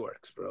fans are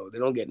dorks, bro. They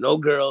don't get no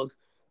girls.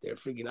 They're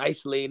freaking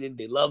isolated.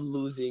 They love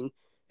losing,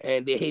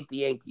 and they hate the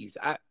Yankees.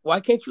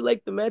 Why can't you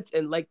like the Mets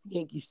and like the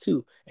Yankees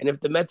too? And if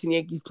the Mets and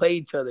Yankees play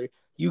each other,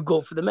 you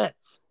go for the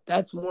Mets.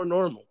 That's more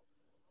normal,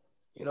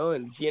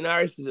 And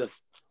Giannaris is a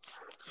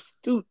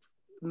astute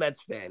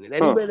Mets fan, and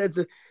Huh. anybody that's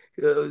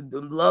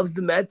loves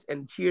the Mets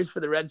and cheers for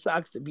the Red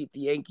Sox to beat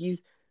the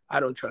Yankees, I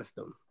don't trust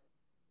them.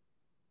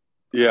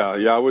 Yeah,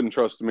 yeah, I wouldn't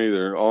trust them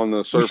either. On the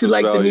You should surface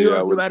like the New value, yeah, I York,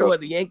 no wouldn't matter trust what.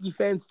 The Yankee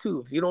fans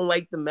too. If you don't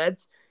like the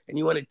Mets and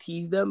you want to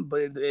tease them,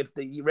 but if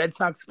the Red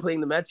Sox are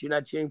playing the Mets, you're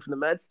not cheering for the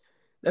Mets.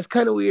 That's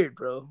kind of weird,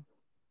 bro.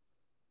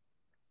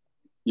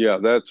 Yeah,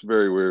 that's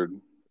very weird.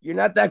 You're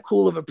not that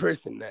cool of a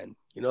person, then.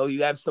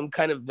 You have some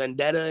kind of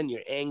vendetta and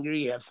you're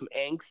angry. You have some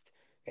angst,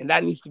 and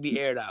that needs to be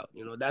aired out.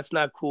 That's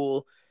not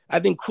cool. I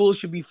think cool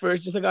should be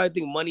first, just like I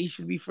think money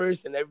should be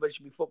first, and everybody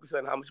should be focused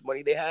on how much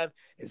money they have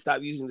and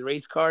stop using the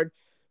race card.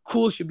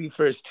 Cool should be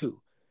first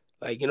too.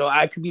 Like,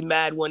 I could be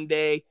mad one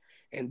day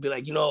and be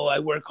like, I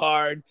work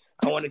hard.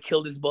 I want to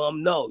kill this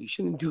bum. No, you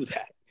shouldn't do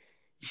that.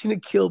 You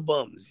shouldn't kill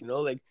bums.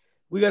 Like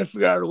we got to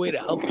figure out a way to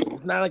help them.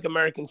 It's not like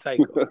American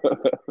Psycho.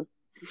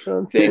 You know what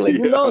I'm saying? Like,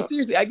 no, Yeah.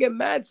 seriously, I get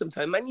mad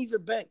sometimes. My knees are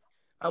bent.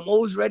 I'm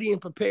always ready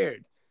and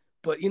prepared.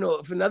 But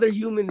if another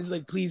human is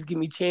like, please give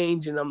me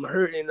change and I'm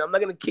hurting, I'm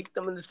not gonna kick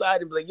them in the side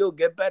and be like, yo,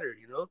 get better.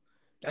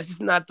 That's just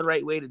not the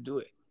right way to do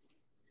it.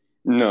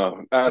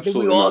 No, I think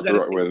we absolutely all not the gotta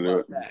right way think to do about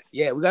it. that.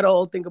 Yeah, we gotta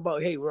all think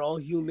about, hey, we're all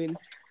human.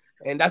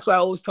 And that's why I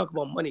always talk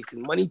about money, because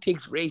money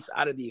takes race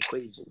out of the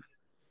equation.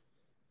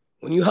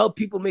 When you help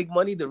people make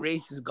money, the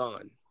race is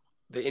gone.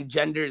 The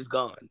gender is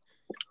gone.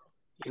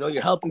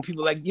 You're helping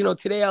people. Like,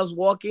 today I was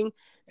walking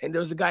and there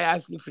was a guy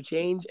asking for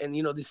change. And,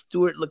 this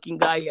Stewart looking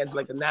guy, he has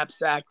like a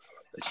knapsack,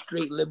 a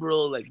straight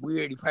liberal, like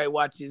weird. He probably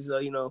watches,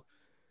 the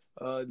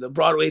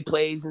Broadway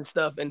plays and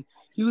stuff. And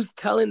he was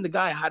telling the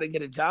guy how to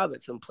get a job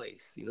at some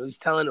place. He's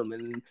telling him.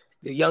 And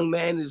the young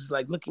man is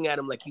like looking at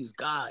him like he was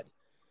God.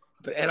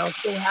 And I was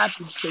so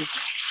happy because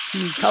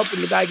he was helping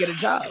the guy get a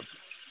job.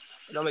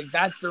 And I'm like,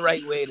 that's the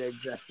right way to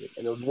address it.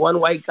 And it was one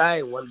white guy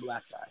and one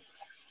black guy.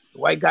 The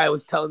white guy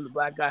was telling the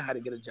black guy how to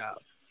get a job.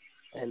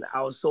 And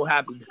I was so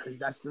happy because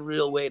that's the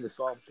real way to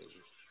solve things.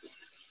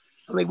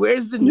 I'm like,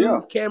 where's the Yeah.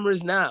 news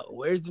cameras now?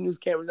 Where's the news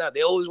cameras now?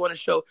 They always want to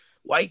show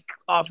white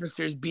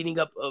officers beating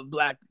up a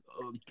black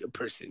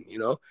person, you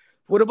know?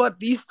 What about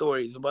these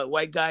stories about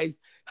white guys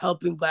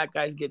helping black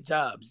guys get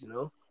jobs, you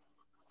know?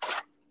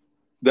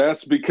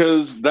 That's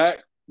because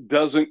that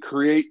doesn't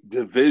create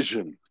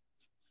division.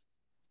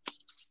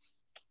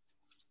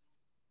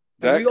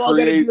 And we That all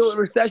got to deal with creates,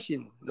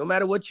 recession. No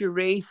matter what your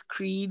race,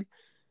 creed,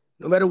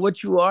 no matter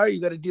what you are, you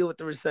got to deal with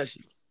the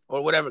recession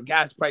or whatever.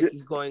 Gas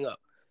prices going up,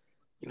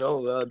 you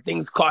know,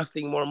 things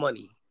costing more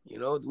money. You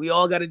know, we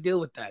all got to deal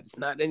with that. It's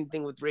not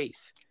anything with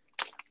race.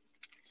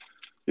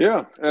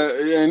 yeah,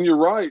 and you're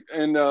right.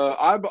 And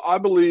I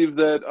believe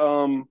that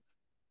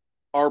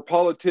our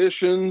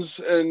politicians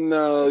and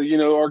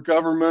our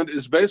government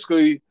is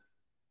basically,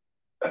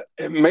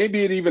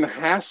 maybe it even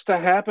has to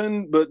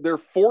happen, but they're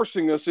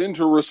forcing us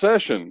into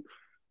recession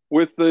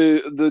with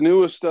the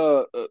newest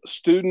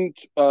student,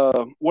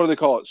 what do they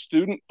call it,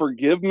 Student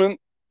Forgivement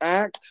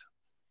Act.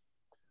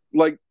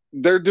 Like,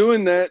 they're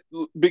doing that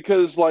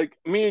because, like,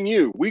 me and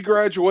you, we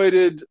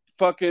graduated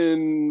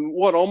fucking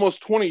what,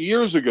 almost 20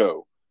 years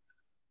ago.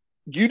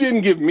 You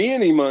didn't give me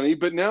any money,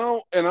 but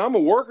now, and I'm a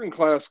working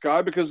class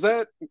guy because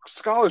that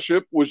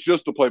scholarship was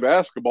just to play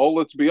basketball.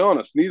 Let's be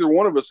honest. Neither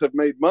one of us have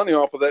made money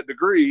off of that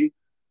degree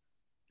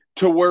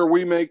to where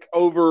we make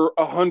over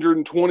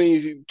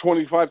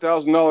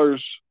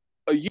 $125,000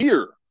 a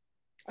year.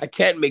 I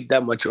can't make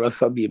that much or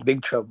else I'll be in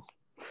big trouble.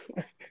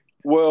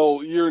 Well,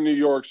 you're in New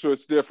York, so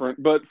it's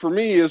different. But for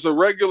me, as a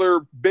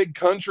regular big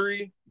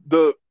country,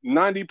 the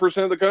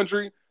 90% of the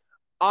country,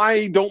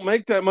 I don't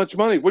make that much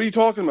money. What are you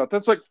talking about?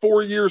 That's like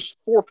 4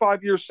 or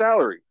 5 years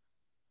salary.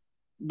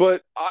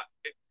 But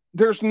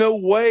there's no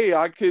way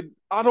I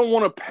don't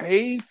want to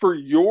pay for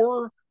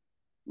your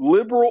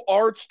liberal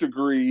arts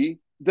degree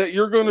that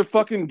you're going to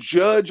fucking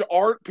judge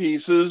art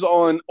pieces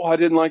on, oh, I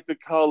didn't like the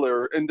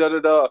color and da da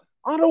da.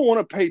 I don't want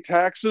to pay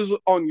taxes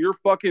on your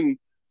fucking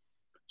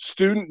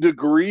student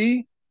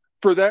degree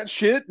for that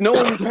shit. No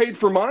one paid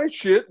for my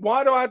shit.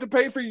 Why do I have to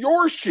pay for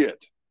your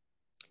shit?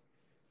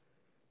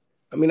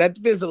 I mean, I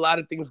think there's a lot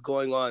of things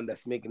going on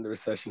that's making the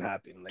recession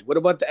happen. Like, what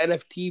about the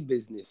NFT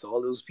business?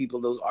 All those people,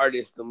 those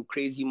artists, them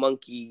crazy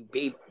monkey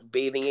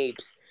bathing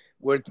apes,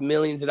 worth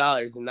millions of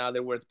dollars, and now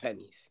they're worth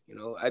pennies. You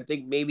know, I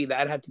think maybe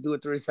that had to do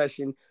with the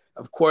recession.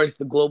 Of course,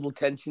 the global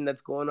tension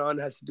that's going on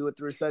has to do with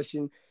the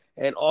recession,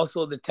 and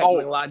also the Oh,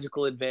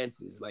 technological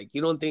advances. Like,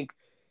 you don't think,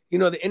 you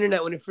know, the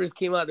internet when it first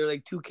came out, they're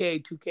like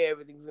 2K,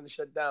 everything's gonna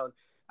shut down.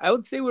 I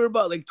would say we're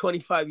about like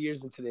 25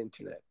 years into the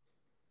internet.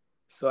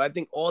 So I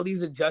think all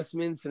these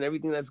adjustments and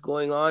everything that's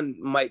going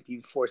on might be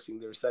forcing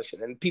the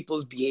recession and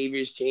people's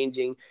behaviors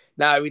changing.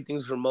 Now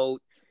everything's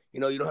remote.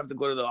 You know, you don't have to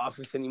go to the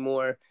office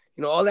anymore.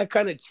 You know, all that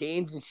kind of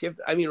change and shift.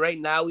 I mean, right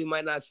now we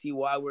might not see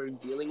why we're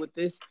dealing with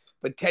this,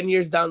 but 10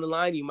 years down the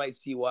line, you might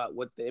see what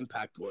the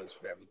impact was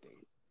for everything.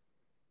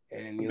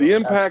 And, you the know,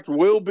 that's impact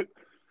will be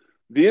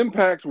the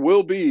impact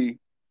will be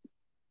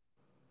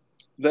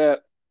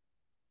that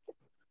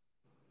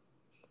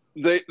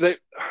they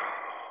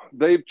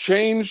they've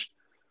changed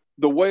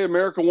the way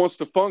America wants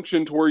to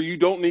function to where you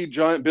don't need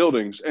giant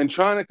buildings, and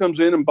China comes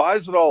in and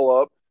buys it all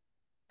up,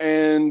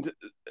 and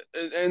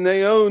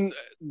they own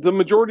the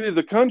majority of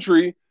the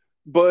country,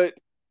 but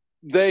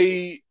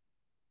they,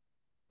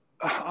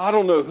 I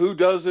don't know who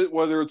does it,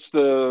 whether it's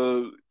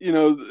the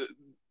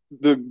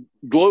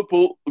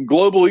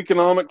global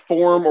economic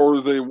forum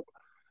or the,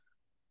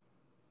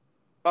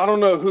 I don't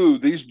know who,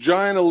 these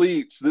giant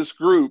elites, this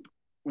group,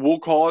 we'll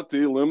call it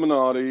the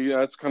Illuminati.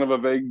 That's kind of a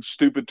vague,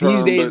 stupid these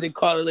term, days but they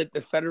call it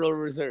the Federal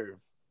Reserve,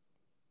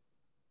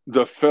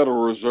 the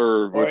Federal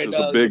Reserve, or which in is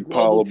a the big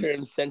pile global of.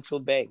 term, central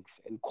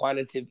banks and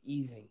quantitative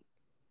easing,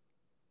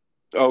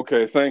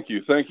 Okay, thank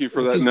you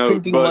for which that is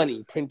note. But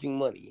printing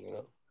money, you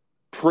know.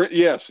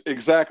 yes,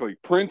 exactly,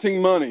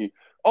 printing money.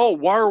 Oh,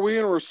 why are we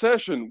in a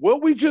recession? Well,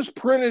 we just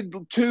printed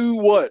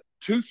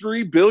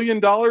 $2-3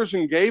 billion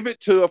and gave it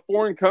to a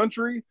foreign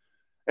country,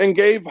 and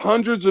gave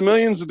hundreds of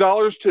millions of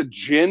dollars to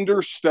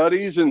gender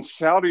studies in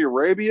Saudi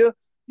Arabia.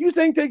 You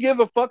think they give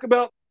a fuck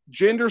about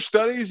gender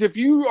studies? If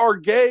you are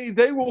gay,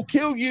 they will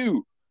kill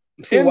you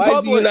See, in why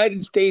does the public.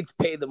 United States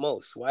pay the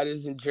most? Why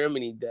doesn't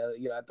Germany?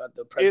 You know, I thought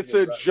the It's president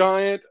a brought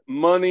giant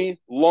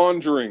money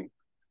laundering.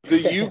 The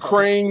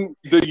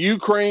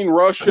Ukraine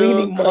Russia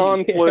cleaning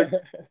money. conflict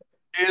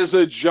is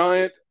a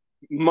giant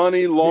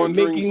money They're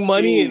laundering making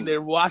money and scheme.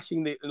 they're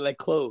washing it like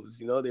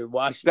clothes. You know, they're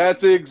washing it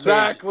That's with detergent.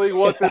 exactly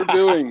what they're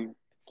doing.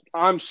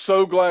 I'm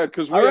so glad,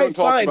 because All we right, haven't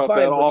talked fine, about that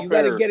fine, but off air.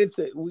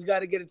 we got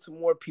to get into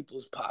more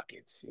people's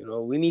pockets. You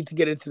know, we need to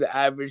get into the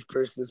average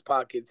person's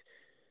pockets.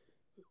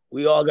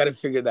 We all got to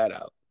figure that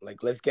out.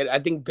 Like, let's get. I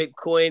think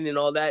Bitcoin and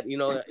all that. You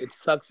know, it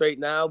sucks right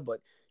now, but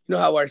you know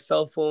how our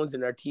cell phones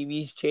and our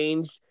TVs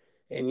changed,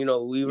 and you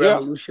know we Yeah,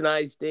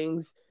 revolutionized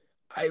things.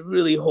 I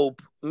really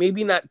hope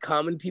maybe not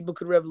common people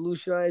could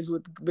revolutionize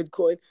with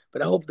Bitcoin,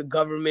 but I hope the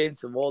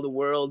governments of all the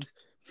world,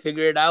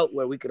 figure it out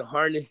where we could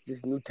harness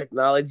this new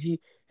technology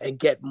and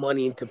get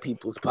money into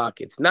people's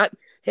pockets. Not,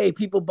 hey,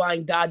 people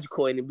buying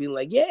Dogecoin and being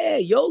like, yeah,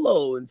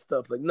 YOLO and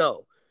stuff. Like,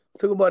 no.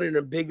 Talk about it in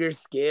a bigger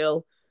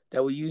scale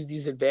that we use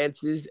these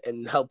advances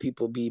and help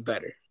people be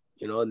better.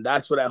 And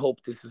that's what I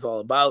hope this is all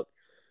about.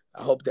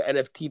 I hope the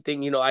NFT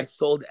thing, I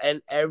sold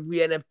every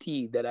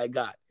NFT that I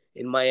got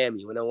in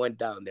Miami when I went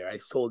down there. I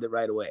sold it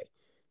right away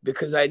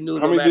because I knew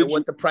How no many matter did you?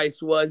 what the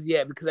price was,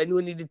 yeah, because I knew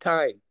it needed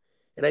time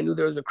and I knew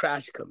there was a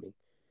crash coming.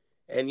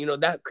 And,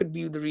 that could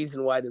be the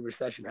reason why the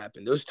recession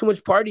happened. There was too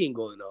much partying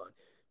going on.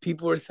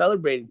 People were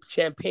celebrating.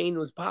 Champagne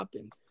was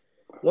popping.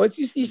 Once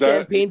you see That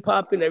champagne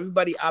popping,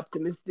 everybody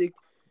optimistic,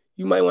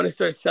 you might want to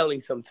start selling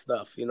some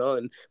stuff.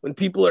 And when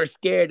people are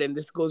scared, and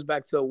this goes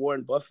back to a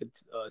Warren Buffett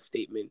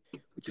statement,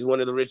 which is one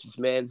of the richest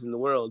mans in the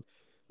world.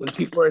 When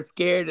people are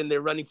scared and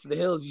they're running for the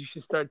hills, you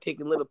should start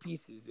taking little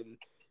pieces and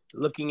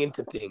looking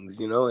into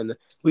things. And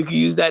we could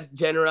use that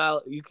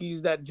you could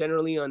use that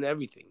generally on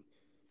everything.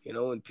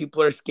 When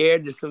people are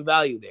scared, there's some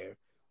value there.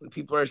 When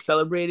people are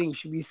celebrating, you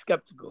should be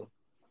skeptical.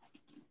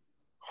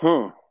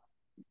 huh?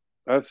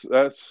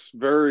 That's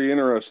very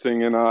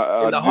interesting, and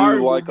I In the do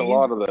horror like a movies,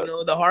 lot of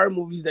that. the horror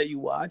movies that you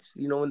watch,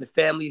 when the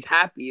family's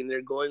happy and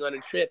they're going on a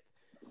trip,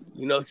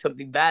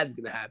 something bad's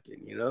gonna happen.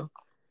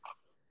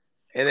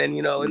 And then,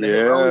 in the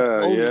heroic Yeah,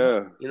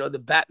 yeah. moments,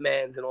 the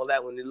Batmans and all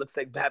that, when it looks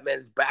like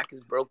Batman's back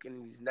is broken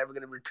and he's never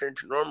gonna return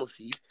to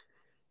normalcy,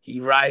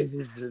 he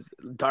rises,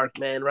 Dark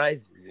Man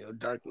rises,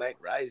 Dark Knight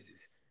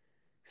rises.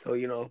 So,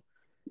 there's a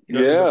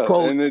Yeah,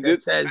 quote and it that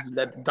did. says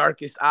that the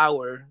darkest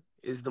hour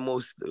is the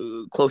most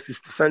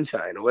closest to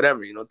sunshine or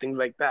whatever, things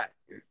like that.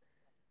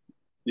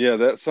 Yeah,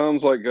 that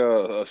sounds like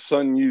a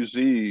Sun Uz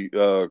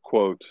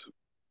quote,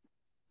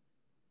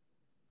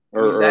 I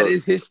mean, that or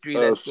is history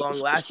that's long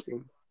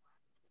lasting.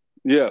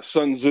 yeah,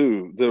 Sun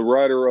Tzu, the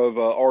writer of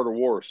Art of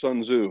War,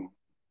 Sun Tzu.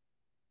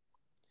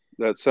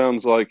 That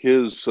sounds like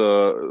his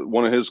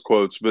one of his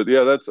quotes. But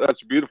yeah, that's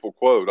a beautiful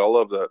quote. I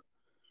love that.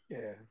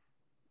 Yeah.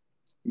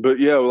 But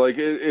yeah, like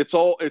it's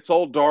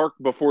all dark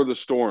before the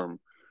storm.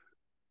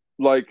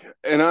 Like,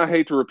 and I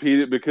hate to repeat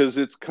it because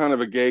it's kind of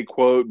a gay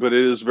quote, but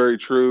it is very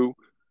true.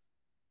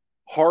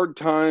 Hard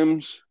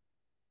times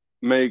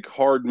make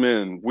hard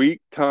men. Weak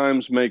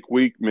times make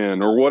weak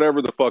men, or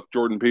whatever the fuck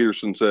Jordan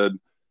Peterson said.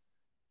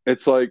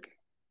 It's like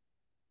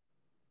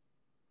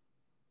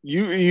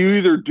you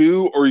either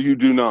do or you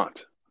do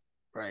not.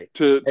 Right.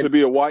 To And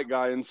be a white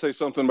guy and say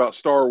something about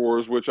Star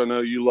Wars, which I know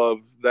you love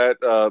that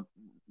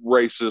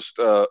racist,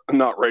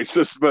 not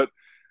racist, but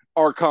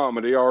our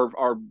comedy,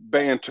 our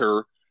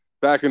banter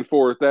back and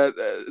forth.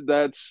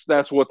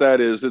 That's what that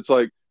is. It's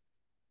like,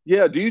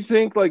 yeah, do you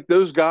think like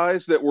those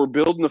guys that were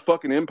building the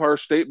fucking Empire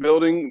State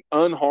Building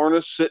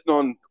unharnessed, sitting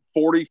on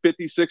 40,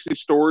 50, 60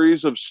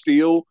 stories of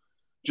steel,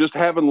 just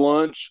having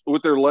lunch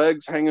with their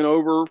legs hanging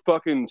over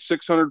fucking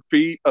 600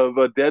 feet of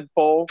a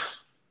deadfall?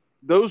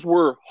 Those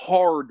were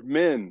hard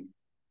men.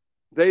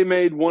 They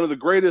made one of the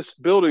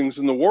greatest buildings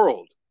in the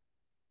world.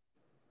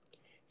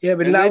 yeah,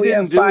 but And now they we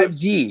have didn't do it.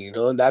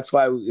 5G, and that's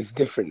why it's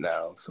different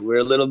now. So we're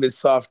a little bit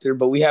softer,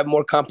 but we have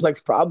more complex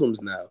problems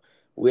now.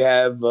 We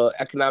have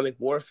economic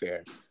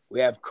warfare. We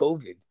have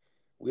COVID.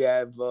 We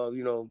have,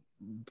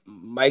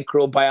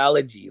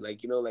 microbiology,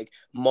 like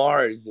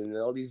Mars and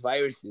all these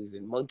viruses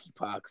and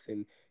monkeypox.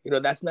 And,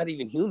 that's not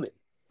even human.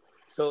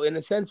 So in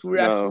a sense, we're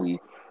No, actually,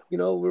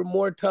 we're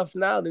more tough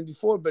now than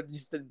before, but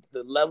just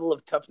the level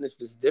of toughness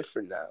is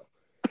different now.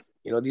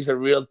 These are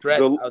real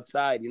threats the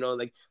outside.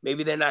 Like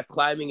maybe they're not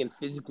climbing and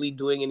physically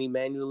doing any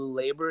manual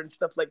labor and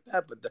stuff like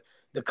that, but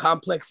the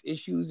complex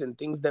issues and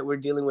things that we're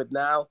dealing with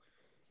now,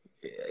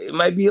 it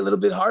might be a little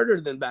bit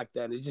harder than back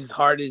then. It's just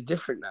hard is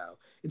different now.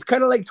 It's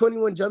kind of like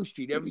 21 Jump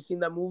Street. You ever seen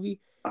that movie?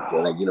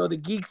 Where like, the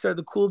geeks are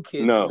the cool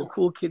kids and the no,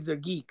 cool kids are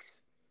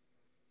geeks.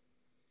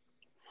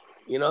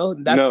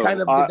 That's kind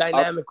no. of the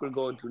dynamic we're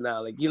going through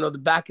now. Like, the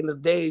back in the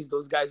days,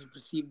 those guys were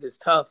perceived as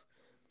tough,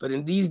 but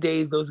in these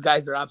days, those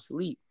guys are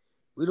obsolete.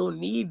 We don't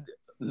need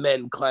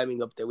men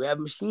climbing up there. We have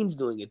machines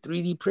doing it,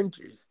 3D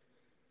printers,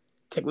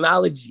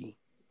 technology.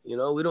 We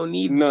don't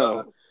need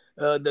No,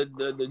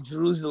 the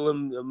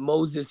Jerusalem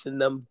Moses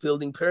and them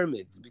building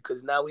pyramids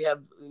because now we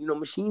have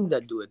machines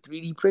that do it,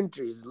 3D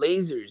printers,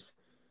 lasers,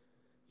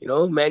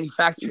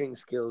 manufacturing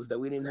skills that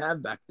we didn't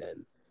have back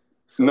then.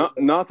 So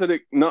not that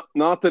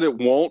it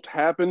won't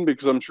happen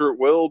because I'm sure it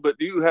will. But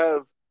do you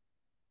have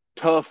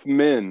tough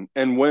men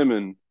and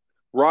women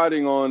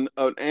riding on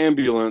an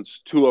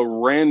ambulance to a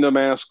random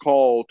ass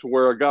call to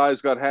where a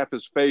guy's got half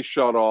his face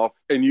shot off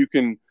and you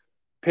can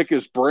pick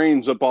his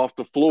brains up off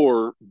the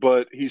floor,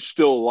 but he's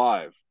still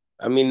alive?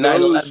 I mean, nine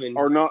Those eleven,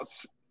 are not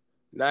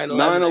 9/11. I seen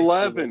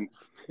it. 9/11.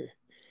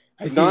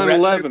 I seen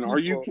 9/11. Are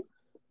you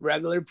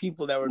regular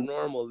people that were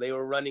normal. They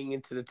were running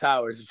into the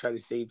towers to try to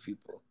save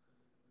people.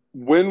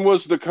 when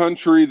was the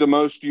country the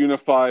most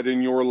unified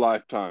in your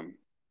lifetime?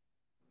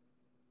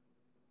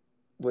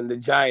 When the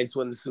Giants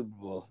won the Super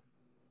Bowl.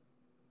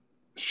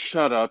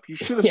 Shut up. You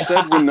should have said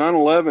Yeah. when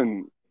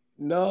 9/11.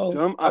 No,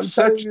 Dumb. I I'm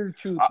said telling you the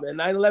truth, I, man.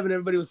 9/11,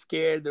 everybody was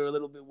scared. They were a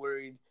little bit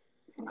worried.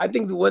 I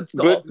think what's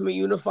the But ultimate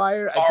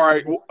unifier? I all think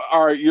right, is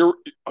all right. You're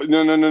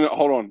no.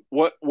 Hold on.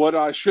 What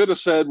I should have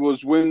said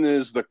was, when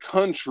is the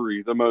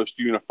country the most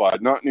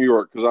unified? Not New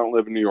York, because I don't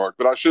live in New York.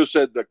 But I should have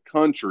said the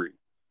country,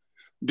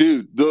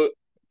 dude. The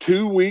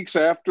 2 weeks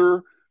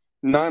after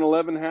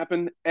 9/11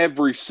 happened,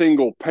 every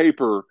single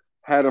paper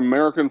had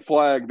American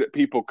flag that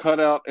people cut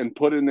out and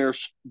put in their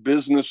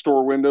business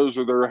store windows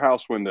or their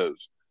house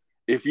windows.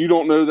 If you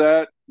don't know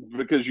that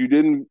because you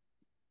don't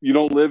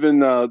live in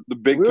the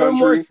big we were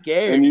more country, and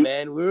scared,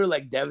 man. We were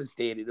like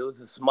devastated. It was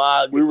a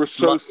smog. we were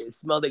so It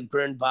smelled like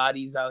burned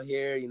bodies out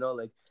here.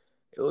 Like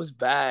it was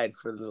bad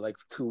for the like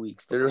 2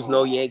 weeks. There was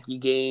no Yankee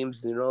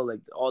games.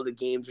 Like all the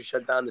games were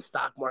shut down. The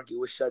stock market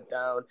was shut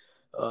down.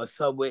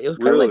 Subway. It was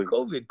kind of like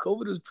really. COVID.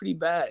 COVID was pretty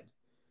bad.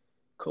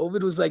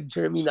 COVID was like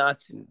Germany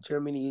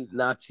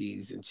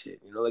Nazis and shit.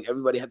 Like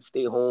everybody had to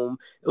stay home.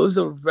 It was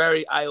a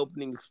very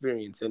eye-opening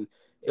experience, and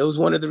it was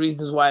one of the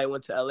reasons why I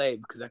went to LA,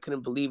 because I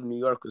couldn't believe New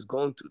York was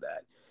going through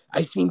that.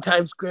 I seen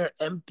Times Square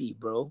empty,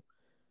 bro.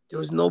 There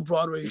was no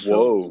Broadway shows,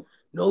 Whoa.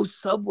 no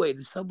subway.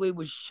 The subway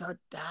was shut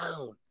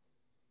down.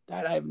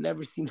 That I've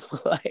never seen in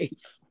my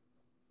life.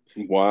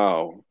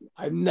 Wow.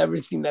 I've never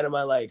seen that in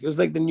my life. It was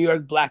like the New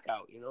York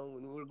blackout,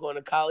 when we were going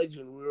to college,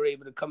 when we were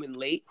able to come in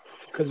late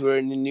because we were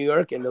in New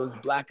York and there was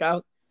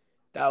blackout.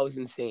 That was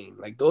insane.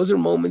 Like those are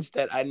moments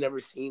that I'd never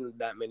seen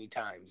that many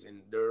times,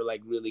 and they were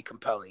like really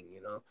compelling.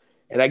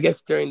 And I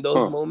guess during those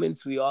Huh.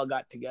 moments, we all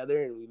got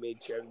together and we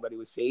made sure everybody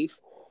was safe.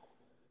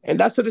 And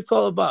that's what it's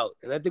all about.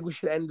 And I think we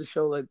should end the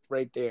show like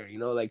right there.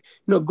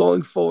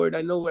 Going forward,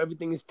 I know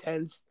everything is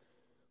tense,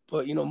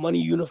 but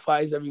money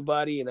unifies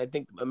everybody, and I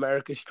think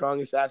America's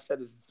strongest asset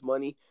is its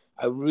money.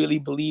 I really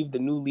believe the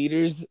new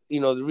leaders,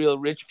 the real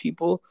rich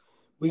people,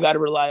 we got to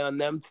rely on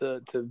them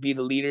to be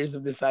the leaders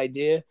of this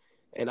idea.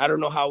 And I don't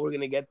know how we're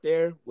gonna get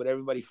there with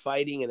everybody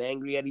fighting and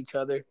angry at each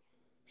other.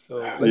 So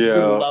let's bring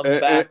Yeah. love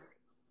back.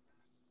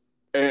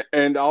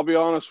 And I'll be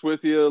honest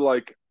with you,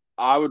 like,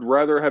 I would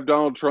rather have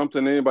Donald Trump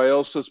than anybody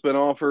else that's been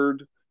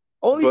offered.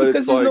 Only But because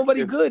it's there's like,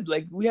 nobody if good.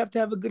 Like we have to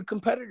have a good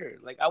competitor.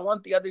 Like I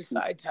want the other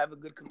side to have a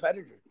good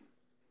competitor.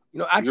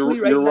 Actually,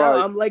 right you're now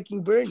right. I'm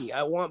liking Bernie.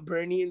 I want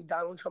Bernie and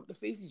Donald Trump to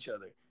face each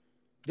other.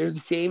 They're the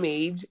same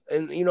age,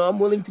 and I'm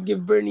willing to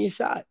give Bernie a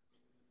shot.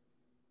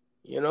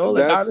 Like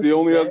That's the honestly,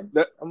 only other,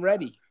 man, I'm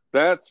ready.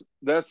 that's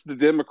the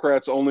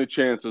Democrats' only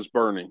chance is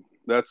Bernie.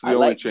 That's I the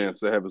only like it. chance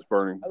they have is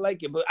Bernie. I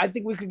like it, but I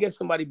think we could get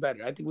somebody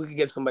better. I think we could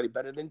get somebody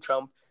better than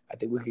Trump. I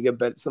think we could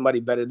get somebody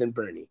better than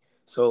Bernie.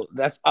 So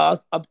that's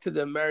us up to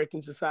the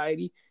American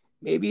society.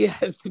 Maybe it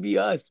has to be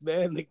us,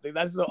 man. Like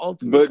that's the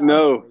ultimate But combo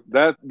no, right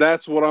there.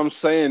 that's what I'm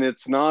saying.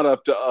 It's not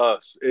up to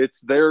us. It's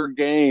their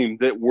game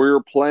that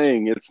we're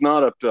playing. It's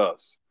not up to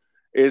us.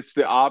 It's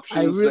the I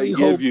options they really give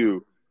hope.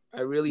 you. I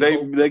really They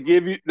hope. they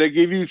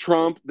give you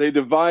Trump. They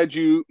divide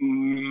you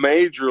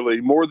majorly,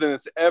 more than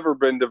it's ever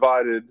been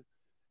divided.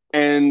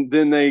 And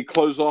then they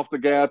close off the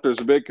gap.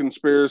 There's a big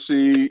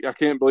conspiracy. I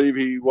can't believe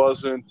he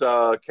wasn't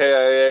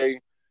KIA.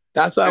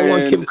 That's why I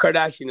want Kim And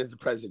Kardashian as the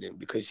president,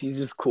 because she's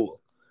just cool.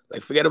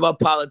 Like forget about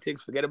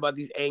politics, forget about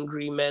these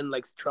angry men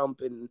like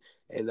Trump and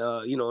an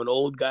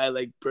old guy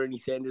like Bernie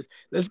Sanders.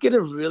 Let's get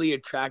a really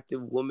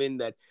attractive woman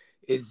that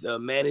is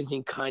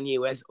managing Kanye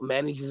West,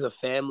 manages a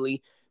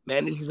family,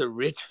 manages a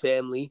rich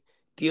family,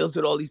 deals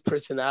with all these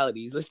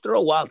personalities. Let's throw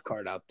a wild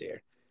card out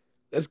there.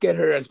 Let's get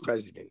her as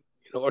president,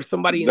 or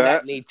somebody in that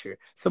that nature,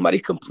 somebody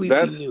completely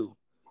that's new.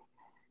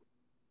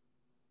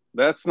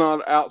 that's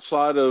not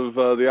outside of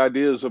the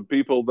ideas of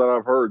people that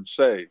I've heard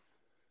say.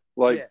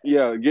 Like,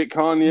 Yeah. yeah, get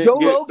Kanye, Joe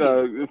get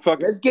Rogan.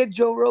 fucking. Let's get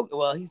Joe Rogan.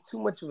 Well, he's too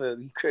much of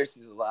he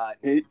curses a lot.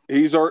 And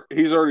He's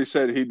already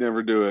said he'd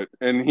never do it,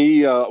 and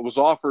he was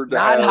offered to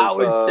not have.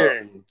 Howard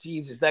Stern.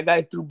 Jesus, that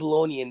guy threw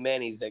bologna and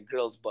mayonnaise at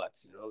girls'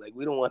 butts. Like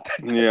we don't want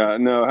that guy. Yeah,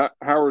 no,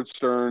 Howard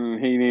Stern.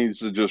 He needs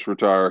to just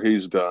retire.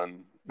 He's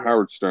done. Yeah.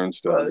 Howard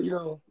Stern's Well,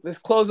 done. let's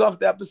close off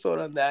the episode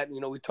on that.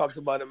 We talked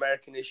about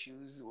American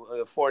issues,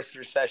 forced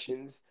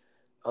recessions,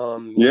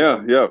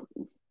 Yeah, yeah.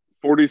 the way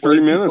 43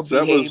 people minutes.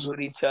 That behave was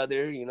with each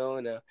other,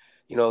 and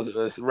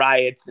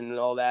riots and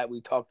all that we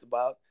talked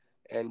about.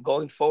 And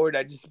going forward,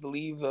 I just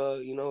believe,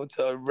 it's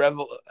a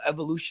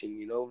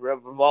evolution,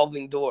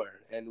 revolving door,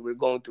 and we're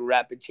going through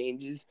rapid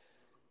changes.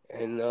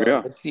 And yeah,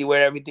 let's see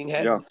where everything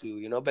yeah. heads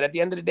to. But at the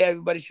end of the day,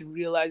 everybody should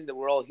realize that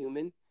we're all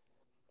human.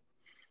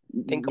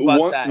 Think about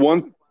One that.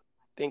 one.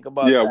 Think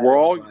about Yeah, that, we're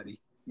all. everybody.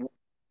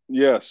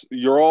 Yes,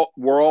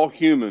 we're all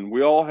human.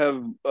 We all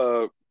have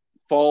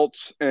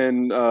faults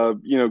and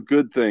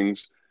good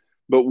things.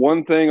 But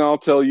one thing I'll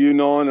tell you,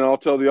 Nolan, and I'll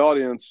tell the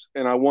audience,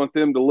 and I want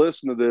them to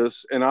listen to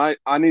this, and I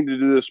need to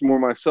do this more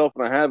myself,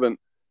 and I haven't.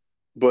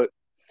 But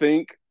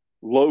think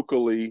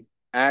locally,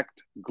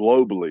 act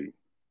globally.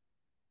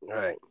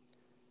 Right.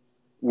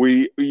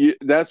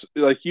 That's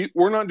like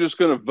we're not just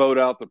going to vote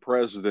out the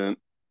president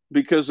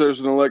because there's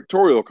an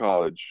electoral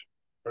college.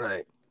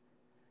 Right.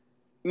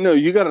 No,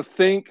 you got to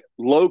think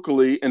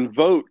locally and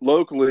vote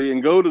locally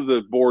and go to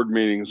the board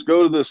meetings,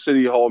 go to the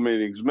city hall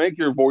meetings, make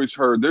your voice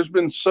heard. There's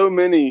been so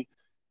many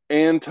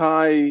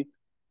anti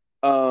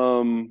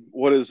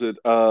what is it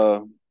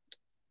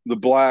the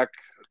black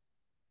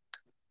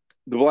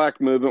the black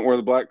movement where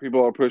the black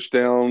people are pushed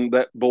down,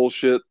 that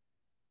bullshit.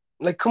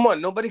 Like, come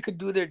on, nobody could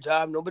do their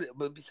job. Nobody,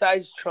 but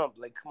besides Trump,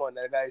 like, come on,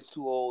 that guy's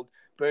too old.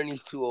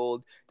 Bernie's too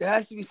old. There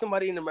has to be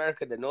somebody in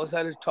America that knows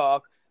how to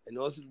talk, that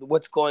knows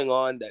what's going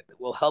on, that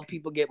will help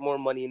people get more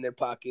money in their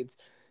pockets,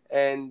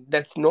 and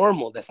that's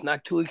normal. That's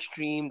not too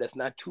extreme. That's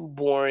not too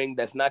boring.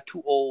 That's not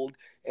too old,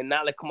 and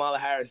not like Kamala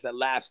Harris that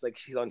laughs like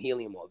she's on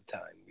helium all the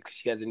time because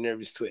she has a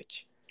nervous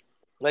twitch.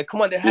 Like,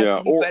 come on, there has Yeah,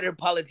 to be or better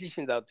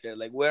politicians out there.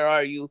 Like, where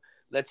are you?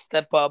 Let's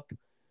step up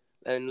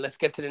and let's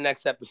get to the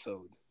next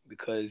episode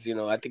because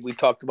I think we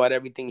talked about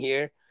everything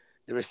here.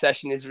 The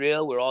recession is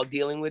real. We're all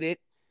dealing with it,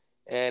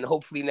 and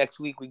hopefully next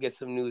week we get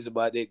some news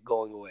about it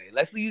going away.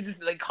 Let's use this,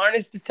 like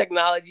harness this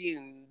technology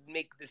and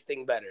make this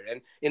thing better.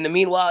 And in the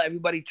meanwhile,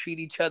 everybody treat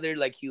each other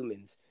like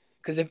humans.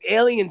 Because if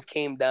aliens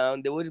came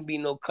down, there wouldn't be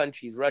no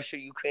countries. Russia,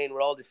 Ukraine,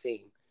 we're all the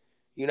same.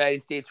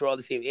 United States, we're all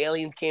the same.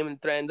 Aliens came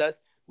and threatened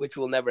us, which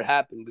will never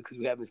happen because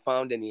we haven't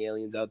found any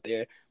aliens out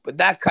there. But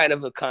that kind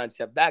of a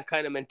concept, that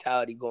kind of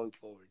mentality going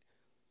forward.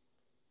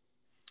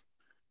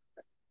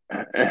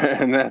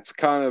 and that's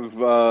kind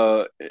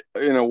of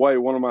in a way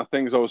one of my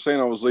things I was saying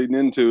I was leading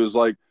into is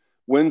like,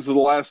 when's the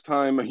last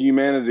time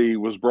humanity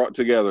was brought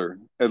together,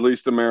 at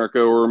least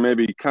America or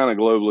maybe kind of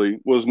globally,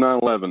 was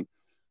 9/11.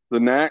 The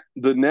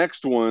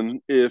next one,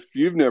 if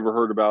you've never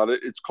heard about it,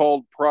 it's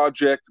called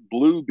Project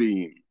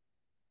Bluebeam.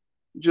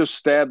 Just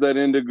stab that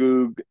into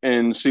Google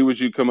and see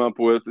what you come up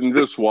with and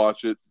just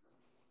watch it.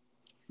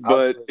 I'll do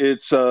But it.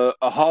 it's a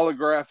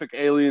holographic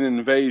alien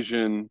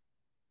invasion,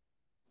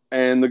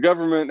 and the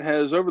government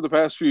has over the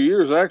past few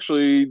years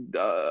actually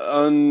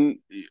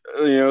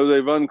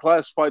they've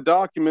unclassified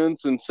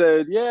documents and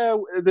said, yeah,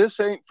 this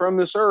ain't from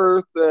this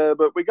earth,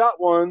 but we got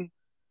one.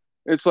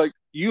 It's like,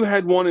 you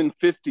had one in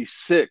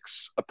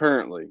 56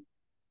 apparently,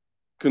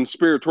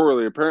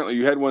 conspiratorially. Apparently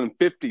you had one in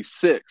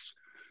 56.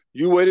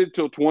 You waited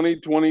till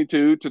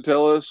 2022 to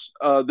tell us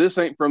this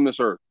ain't from this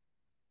earth.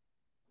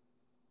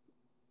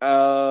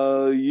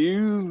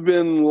 You've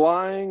been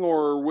lying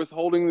or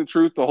withholding the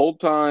truth the whole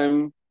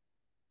time.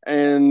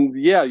 And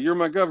yeah, you're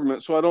my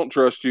government, so I don't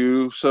trust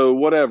you. So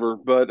whatever.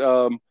 But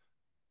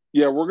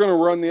yeah, we're gonna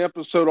run the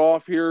episode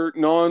off here.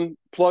 Non,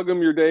 plug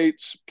them your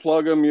dates.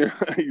 Plug them your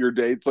your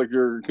dates, like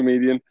you're a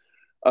comedian.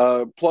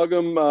 Plug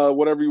them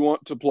whatever you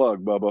want to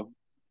plug, Bubba.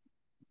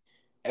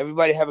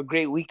 Everybody have a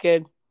great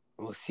weekend.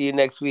 We'll see you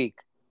next week.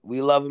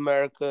 We love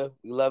America.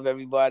 We love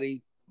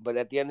everybody. But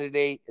at the end of the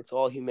day, it's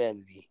all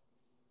humanity.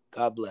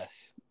 God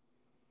bless.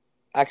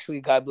 Actually,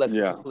 God bless would be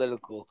Yeah.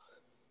 political.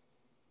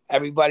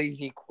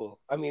 Everybody's equal.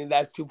 I mean,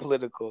 that's too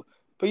political.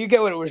 But you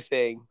get what we're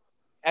saying.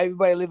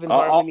 Everybody live in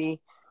I'll, harmony.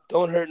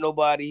 Don't hurt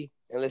nobody.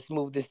 And let's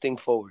move this thing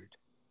forward.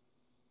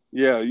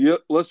 yeah. Yeah.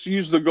 Let's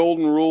use the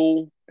golden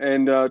rule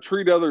and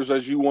treat others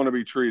as you want to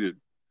be treated.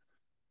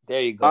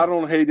 There you I go.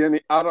 don't hate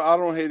any. I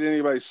don't hate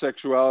anybody's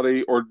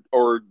sexuality or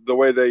the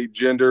way they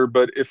gender.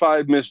 But if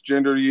I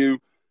misgender you,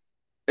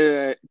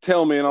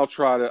 tell me and I'll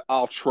try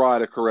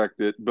to correct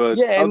it. But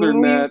Yeah, and other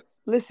when than we that,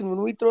 listen, when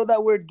we throw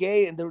that word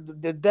gay, and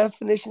the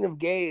definition of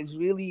gay is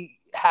really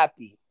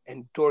happy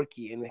and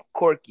dorky and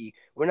quirky.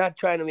 We're not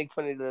trying to make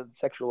fun of the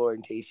sexual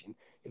orientation.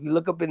 If you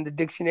look up in the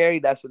dictionary,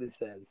 that's what it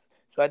says.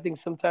 So I think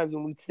sometimes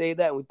when we say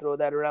that and we throw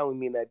that around, we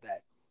mean that.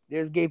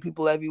 There's gay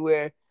people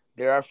everywhere.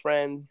 They're our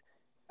friends.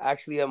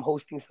 Actually, I'm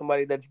hosting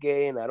somebody that's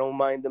gay, and I don't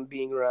mind them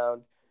being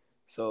around.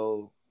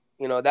 So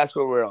that's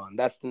where we're on.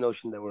 That's the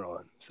notion that we're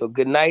on. So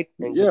good night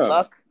and good yeah,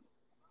 luck.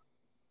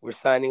 We're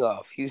signing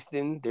off.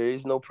 Houston, there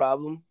is no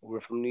problem. We're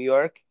from New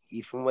York.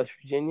 He's from West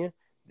Virginia.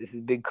 This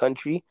is big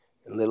country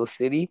and little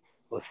city.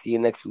 We'll see you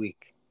next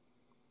week.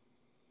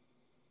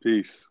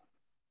 peace.